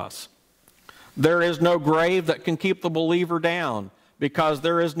any of us. There is no grave that can keep the believer down because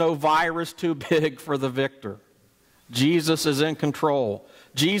there is no virus too big for the victor. Jesus is in control.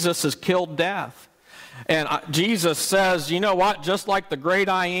 Jesus has killed death. And Jesus says, you know what, just like the great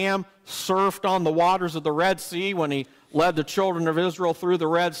I Am surfed on the waters of the Red Sea when he led the children of Israel through the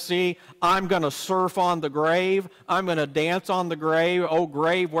Red Sea, I'm going to surf on the grave. I'm going to dance on the grave. Oh,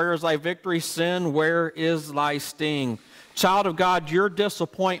 grave, where is thy victory? Sin, where is thy sting? Child of God, your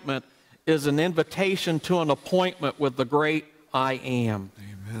disappointment is an invitation to an appointment with the great I Am.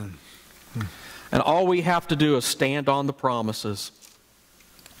 Amen. And all we have to do is stand on the promises.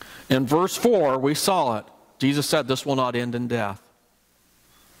 In verse 4, we saw it. Jesus said, this will not end in death.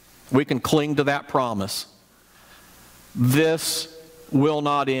 We can cling to that promise. This will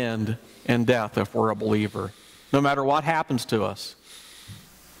not end in death if we're a believer. No matter what happens to us,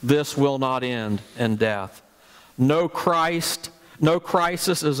 this will not end in death. No crisis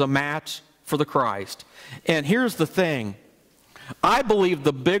is a match for the Christ. And here's the thing. I believe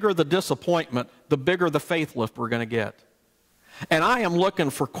the bigger the disappointment, the bigger the faith lift we're going to get. And I am looking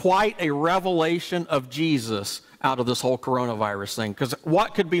for quite a revelation of Jesus out of this whole coronavirus thing. Because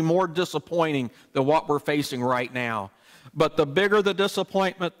what could be more disappointing than what we're facing right now? But the bigger the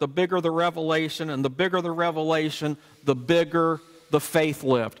disappointment, the bigger the revelation. And the bigger the revelation, the bigger the faith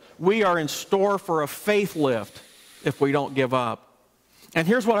lift. We are in store for a faith lift if we don't give up. And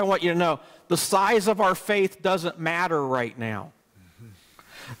here's what I want you to know. The size of our faith doesn't matter right now.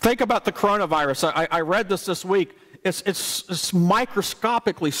 Think about the coronavirus. I read this week. It's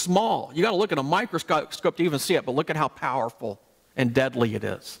microscopically small. You got to look at a microscope to even see it, but look at how powerful and deadly it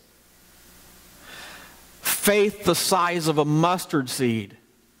is. Faith the size of a mustard seed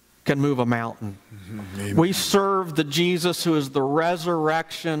can move a mountain. Mm-hmm. We serve the Jesus who is the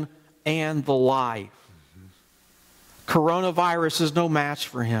resurrection and the life. Mm-hmm. Coronavirus is no match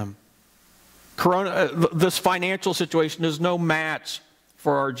for him. This financial situation is no match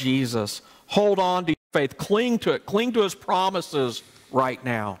for our Jesus. Hold on to your faith. Cling to it. Cling to his promises right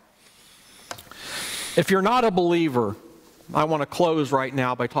now. If you're not a believer, I want to close right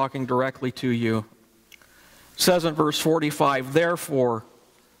now by talking directly to you. It says in verse 45, therefore,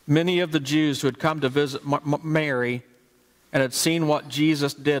 many of the Jews who had come to visit Mary and had seen what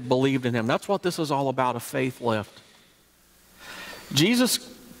Jesus did believed in him. That's what this is all about, a faith lift.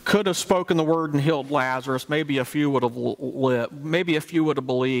 Jesus could have spoken the word and healed Lazarus. Maybe a few would have lived. Maybe a few would have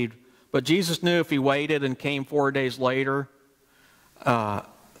believed. But Jesus knew if he waited and came 4 days later,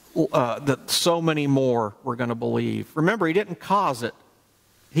 that so many more were going to believe. Remember, he didn't cause it.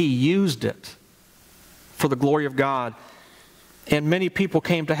 He used it for the glory of God. And many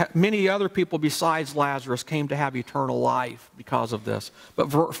other people besides Lazarus came to have eternal life because of this. But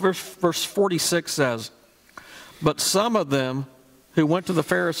verse 46 says, but some of them who went to the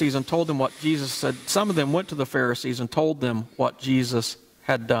Pharisees and told them what Jesus said, some of them went to the Pharisees and told them what Jesus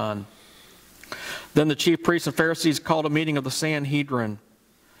had done. Then the chief priests and Pharisees called a meeting of the Sanhedrin.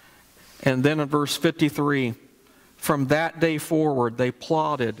 And then in verse 53, from that day forward, they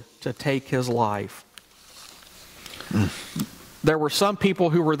plotted to take his life. There were some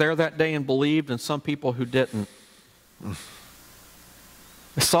people who were there that day and believed, and some people who didn't.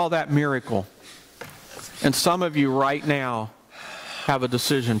 I saw that miracle. And some of you right now have a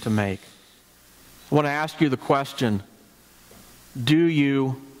decision to make. I want to ask you the question, do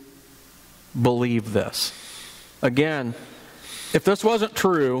you believe this? Again, if this wasn't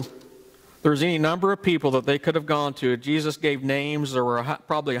true, there's any number of people that they could have gone to. Jesus gave names. There were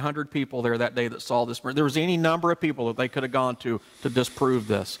probably 100 people there that day that saw this. There was any number of people that they could have gone to disprove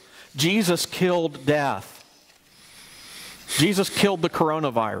this. Jesus killed death. Jesus killed the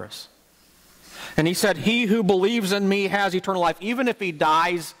coronavirus. And he said, he who believes in me has eternal life. Even if he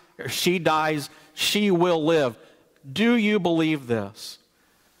dies, or she dies, she will live. Do you believe this?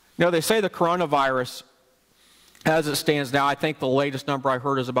 You know, they say the coronavirus, as it stands now, I think the latest number I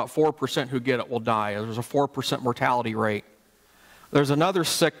heard is about 4% who get it will die. There's a 4% mortality rate. There's another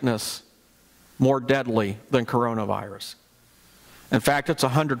sickness more deadly than coronavirus. In fact, it's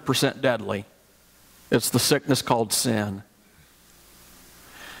 100% deadly. It's the sickness called sin.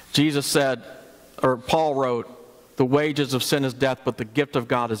 Jesus said, or Paul wrote, the wages of sin is death, but the gift of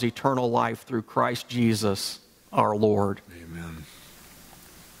God is eternal life through Christ Jesus our Lord. Amen.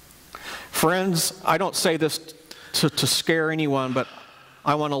 Friends, I don't say this to scare anyone, but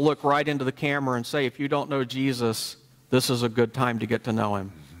I want to look right into the camera and say, if you don't know Jesus, this is a good time to get to know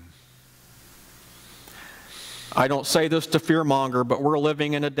him. I don't say this to fearmonger, but we're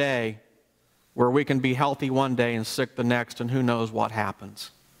living in a day where we can be healthy one day and sick the next, and who knows what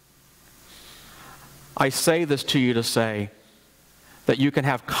happens. I say this to you to say that you can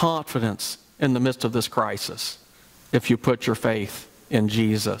have confidence in the midst of this crisis if you put your faith in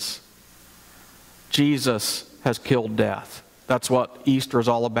Jesus. Jesus has killed death. That's what Easter is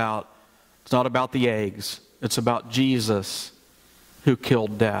all about. It's not about the eggs. It's about Jesus who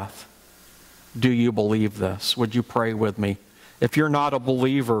killed death. Do you believe this? Would you pray with me? If you're not a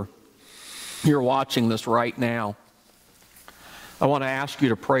believer, you're watching this right now, I want to ask you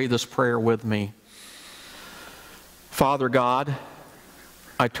to pray this prayer with me. Father God,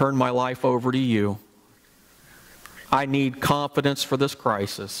 I turn my life over to you. I need confidence for this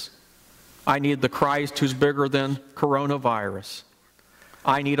crisis. I need the Christ who's bigger than coronavirus.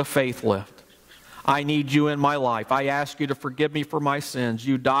 I need a faith lift. I need you in my life. I ask you to forgive me for my sins.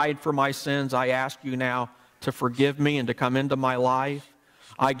 You died for my sins. I ask you now to forgive me and to come into my life.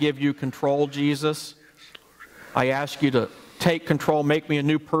 I give you control, Jesus. I ask you to take control, make me a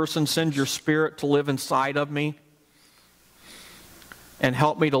new person, send your Spirit to live inside of me, and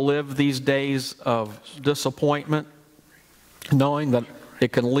help me to live these days of disappointment, knowing that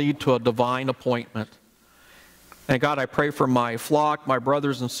it can lead to a divine appointment. And God, I pray for my flock, my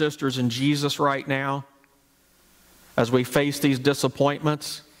brothers and sisters in Jesus right now. As we face these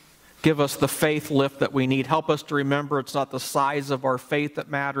disappointments, give us the faith lift that we need. Help us to remember it's not the size of our faith that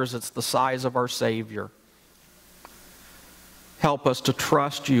matters, it's the size of our Savior. Help us to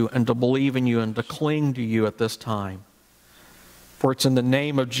trust you and to believe in you and to cling to you at this time. For it's in the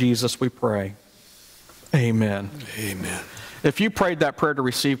name of Jesus we pray. Amen. Amen. If you prayed that prayer to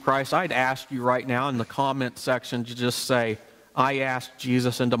receive Christ, I'd ask you right now in the comment section to just say, I asked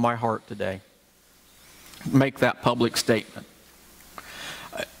Jesus into my heart today. Make that public statement.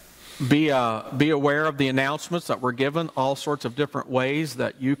 Be aware of the announcements that were given, all sorts of different ways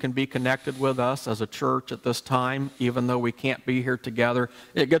that you can be connected with us as a church at this time, even though we can't be here together.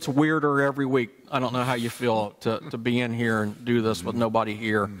 It gets weirder every week. I don't know how you feel to be in here and do this with nobody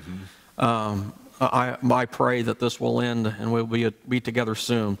here. I pray that this will end and we'll be together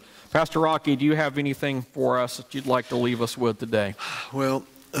soon. Pastor Rocky, do you have anything for us that you'd like to leave us with today? Well,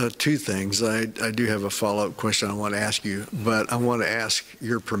 two things. I do have a follow-up question I want to ask you, but I want to ask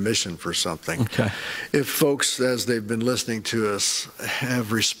your permission for something. Okay. If folks, as they've been listening to us,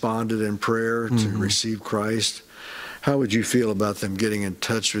 have responded in prayer to receive Christ, how would you feel about them getting in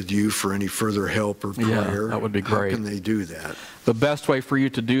touch with you for any further help or prayer? Yeah, that would be great. How can they do that? The best way for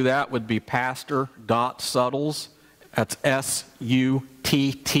you to do that would be pastor.suttles, that's SUTTLES,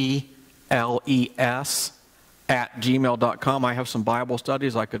 @gmail.com. I have some Bible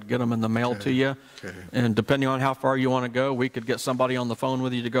studies. I could get them in the mail to you. Okay. And depending on how far you want to go, we could get somebody on the phone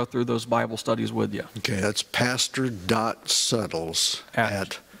with you to go through those Bible studies with you. Okay, that's pastor.suttles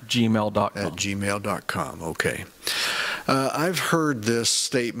at gmail.com. At gmail.com, okay. I've heard this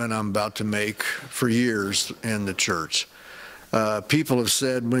statement I'm about to make for years in the church. People have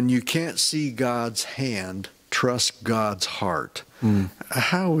said, when you can't see God's hand, trust God's heart.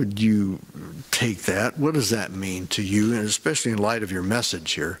 How would you take that? What does that mean to you, and especially in light of your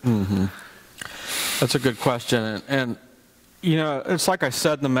message here? That's a good question. And, you know, it's like I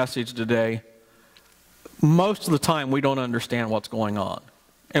said in the message today, most of the time we don't understand what's going on.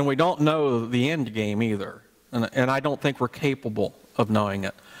 And we don't know the end game either. And I don't think we're capable of knowing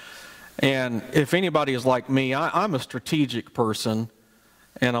it. And if anybody is like me, I'm a strategic person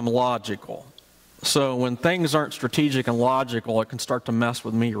and I'm logical. So when things aren't strategic and logical, it can start to mess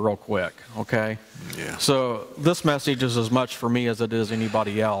with me real quick, okay? Yeah. So this message is as much for me as it is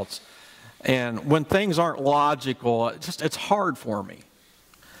anybody else. And when things aren't logical, it's hard for me.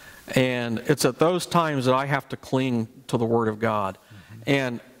 And it's at those times that I have to cling to the Word of God.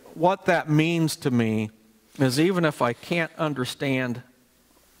 And what that means to me is even if I can't understand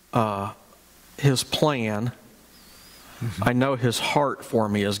His plan, I know His heart for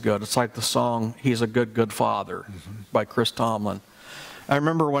me is good. It's like the song, He's a Good, Good Father by Chris Tomlin. I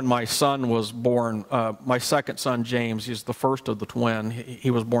remember when my son was born, my second son, James, he's the first of the twin.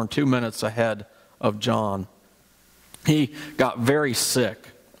 He was born 2 minutes ahead of John. He got very sick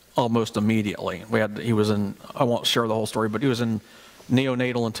almost immediately. He was in, I won't share the whole story, but he was in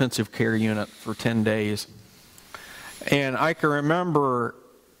neonatal intensive care unit for 10 days. And I can remember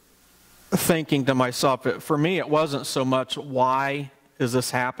thinking to myself, for me it wasn't so much why is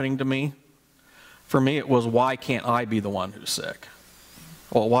this happening to me? For me it was why can't I be the one who's sick?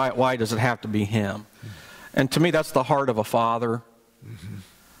 Well, why does it have to be him? And to me that's the heart of a father.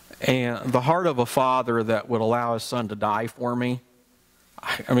 And the heart of a father that would allow his son to die for me.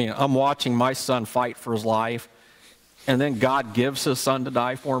 I mean, I'm watching my son fight for his life, and then God gives his son to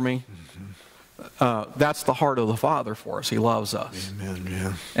die for me. that's the heart of the Father for us. He loves us. Amen,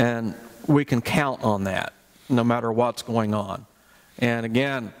 yeah. And we can count on that no matter what's going on. And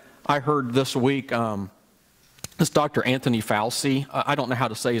again, I heard this week, this Dr. Anthony Fauci, I don't know how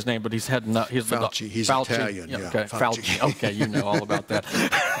to say his name, but he's heading up. Fauci, he's Italian, yeah. Okay, Fauci. Okay, you know all about that.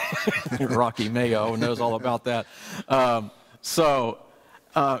 Rocky Mayo knows all about that.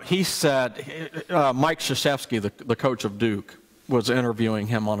 He said, Mike Krzyzewski, the coach of Duke, was interviewing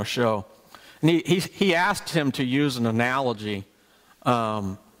him on a show. And he asked him to use an analogy.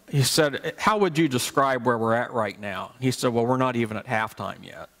 He said, how would you describe where we're at right now? He said, well, we're not even at halftime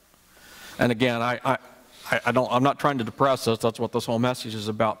yet. And again, I'm not trying to depress us. That's what this whole message is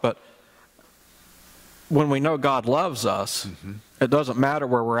about. But when we know God loves us, it doesn't matter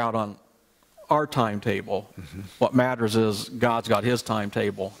where we're at on our timetable. What matters is God's got his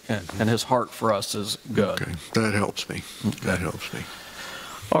timetable, and his heart for us is good. Okay, that helps me. That helps me.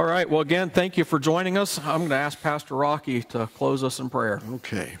 All right. Well, again, thank you for joining us. I'm going to ask Pastor Rocky to close us in prayer.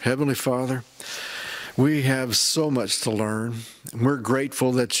 Okay. Heavenly Father, we have so much to learn. We're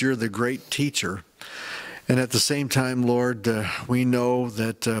grateful that you're the great teacher. And at the same time, Lord, we know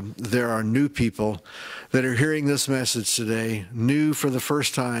that there are new people that are hearing this message today, new for the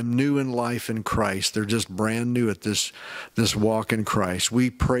first time, new in life in Christ. They're just brand new at this walk in Christ. We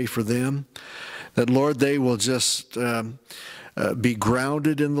pray for them that, Lord, they will just be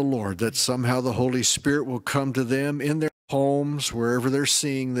grounded in the Lord, that somehow the Holy Spirit will come to them in their homes, wherever they're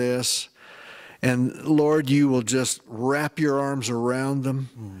seeing this. And Lord, you will just wrap your arms around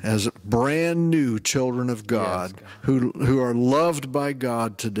them as brand new children of God, yes, God, who are loved by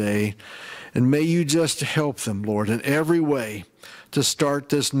God today. And may you just help them, Lord, in every way to start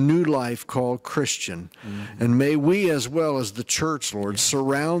this new life called Christian. And may we, as well as the church, Lord,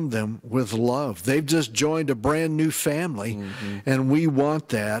 surround them with love. They've just joined a brand new family, and we want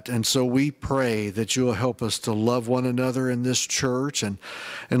that. And so we pray that you'll help us to love one another in this church. And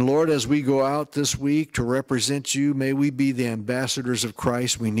Lord, as we go out this week to represent you, may we be the ambassadors of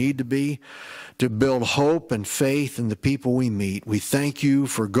Christ we need to be, to build hope and faith in the people we meet. We thank you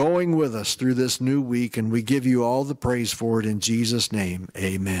for going with us through this new week, and we give you all the praise for it in Jesus' name.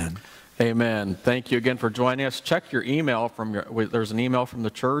 Amen. Amen. Thank you again for joining us. Check your email there's an email from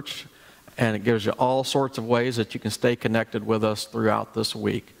the church, and it gives you all sorts of ways that you can stay connected with us throughout this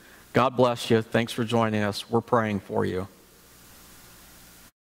week. God bless you. Thanks for joining us. We're praying for you.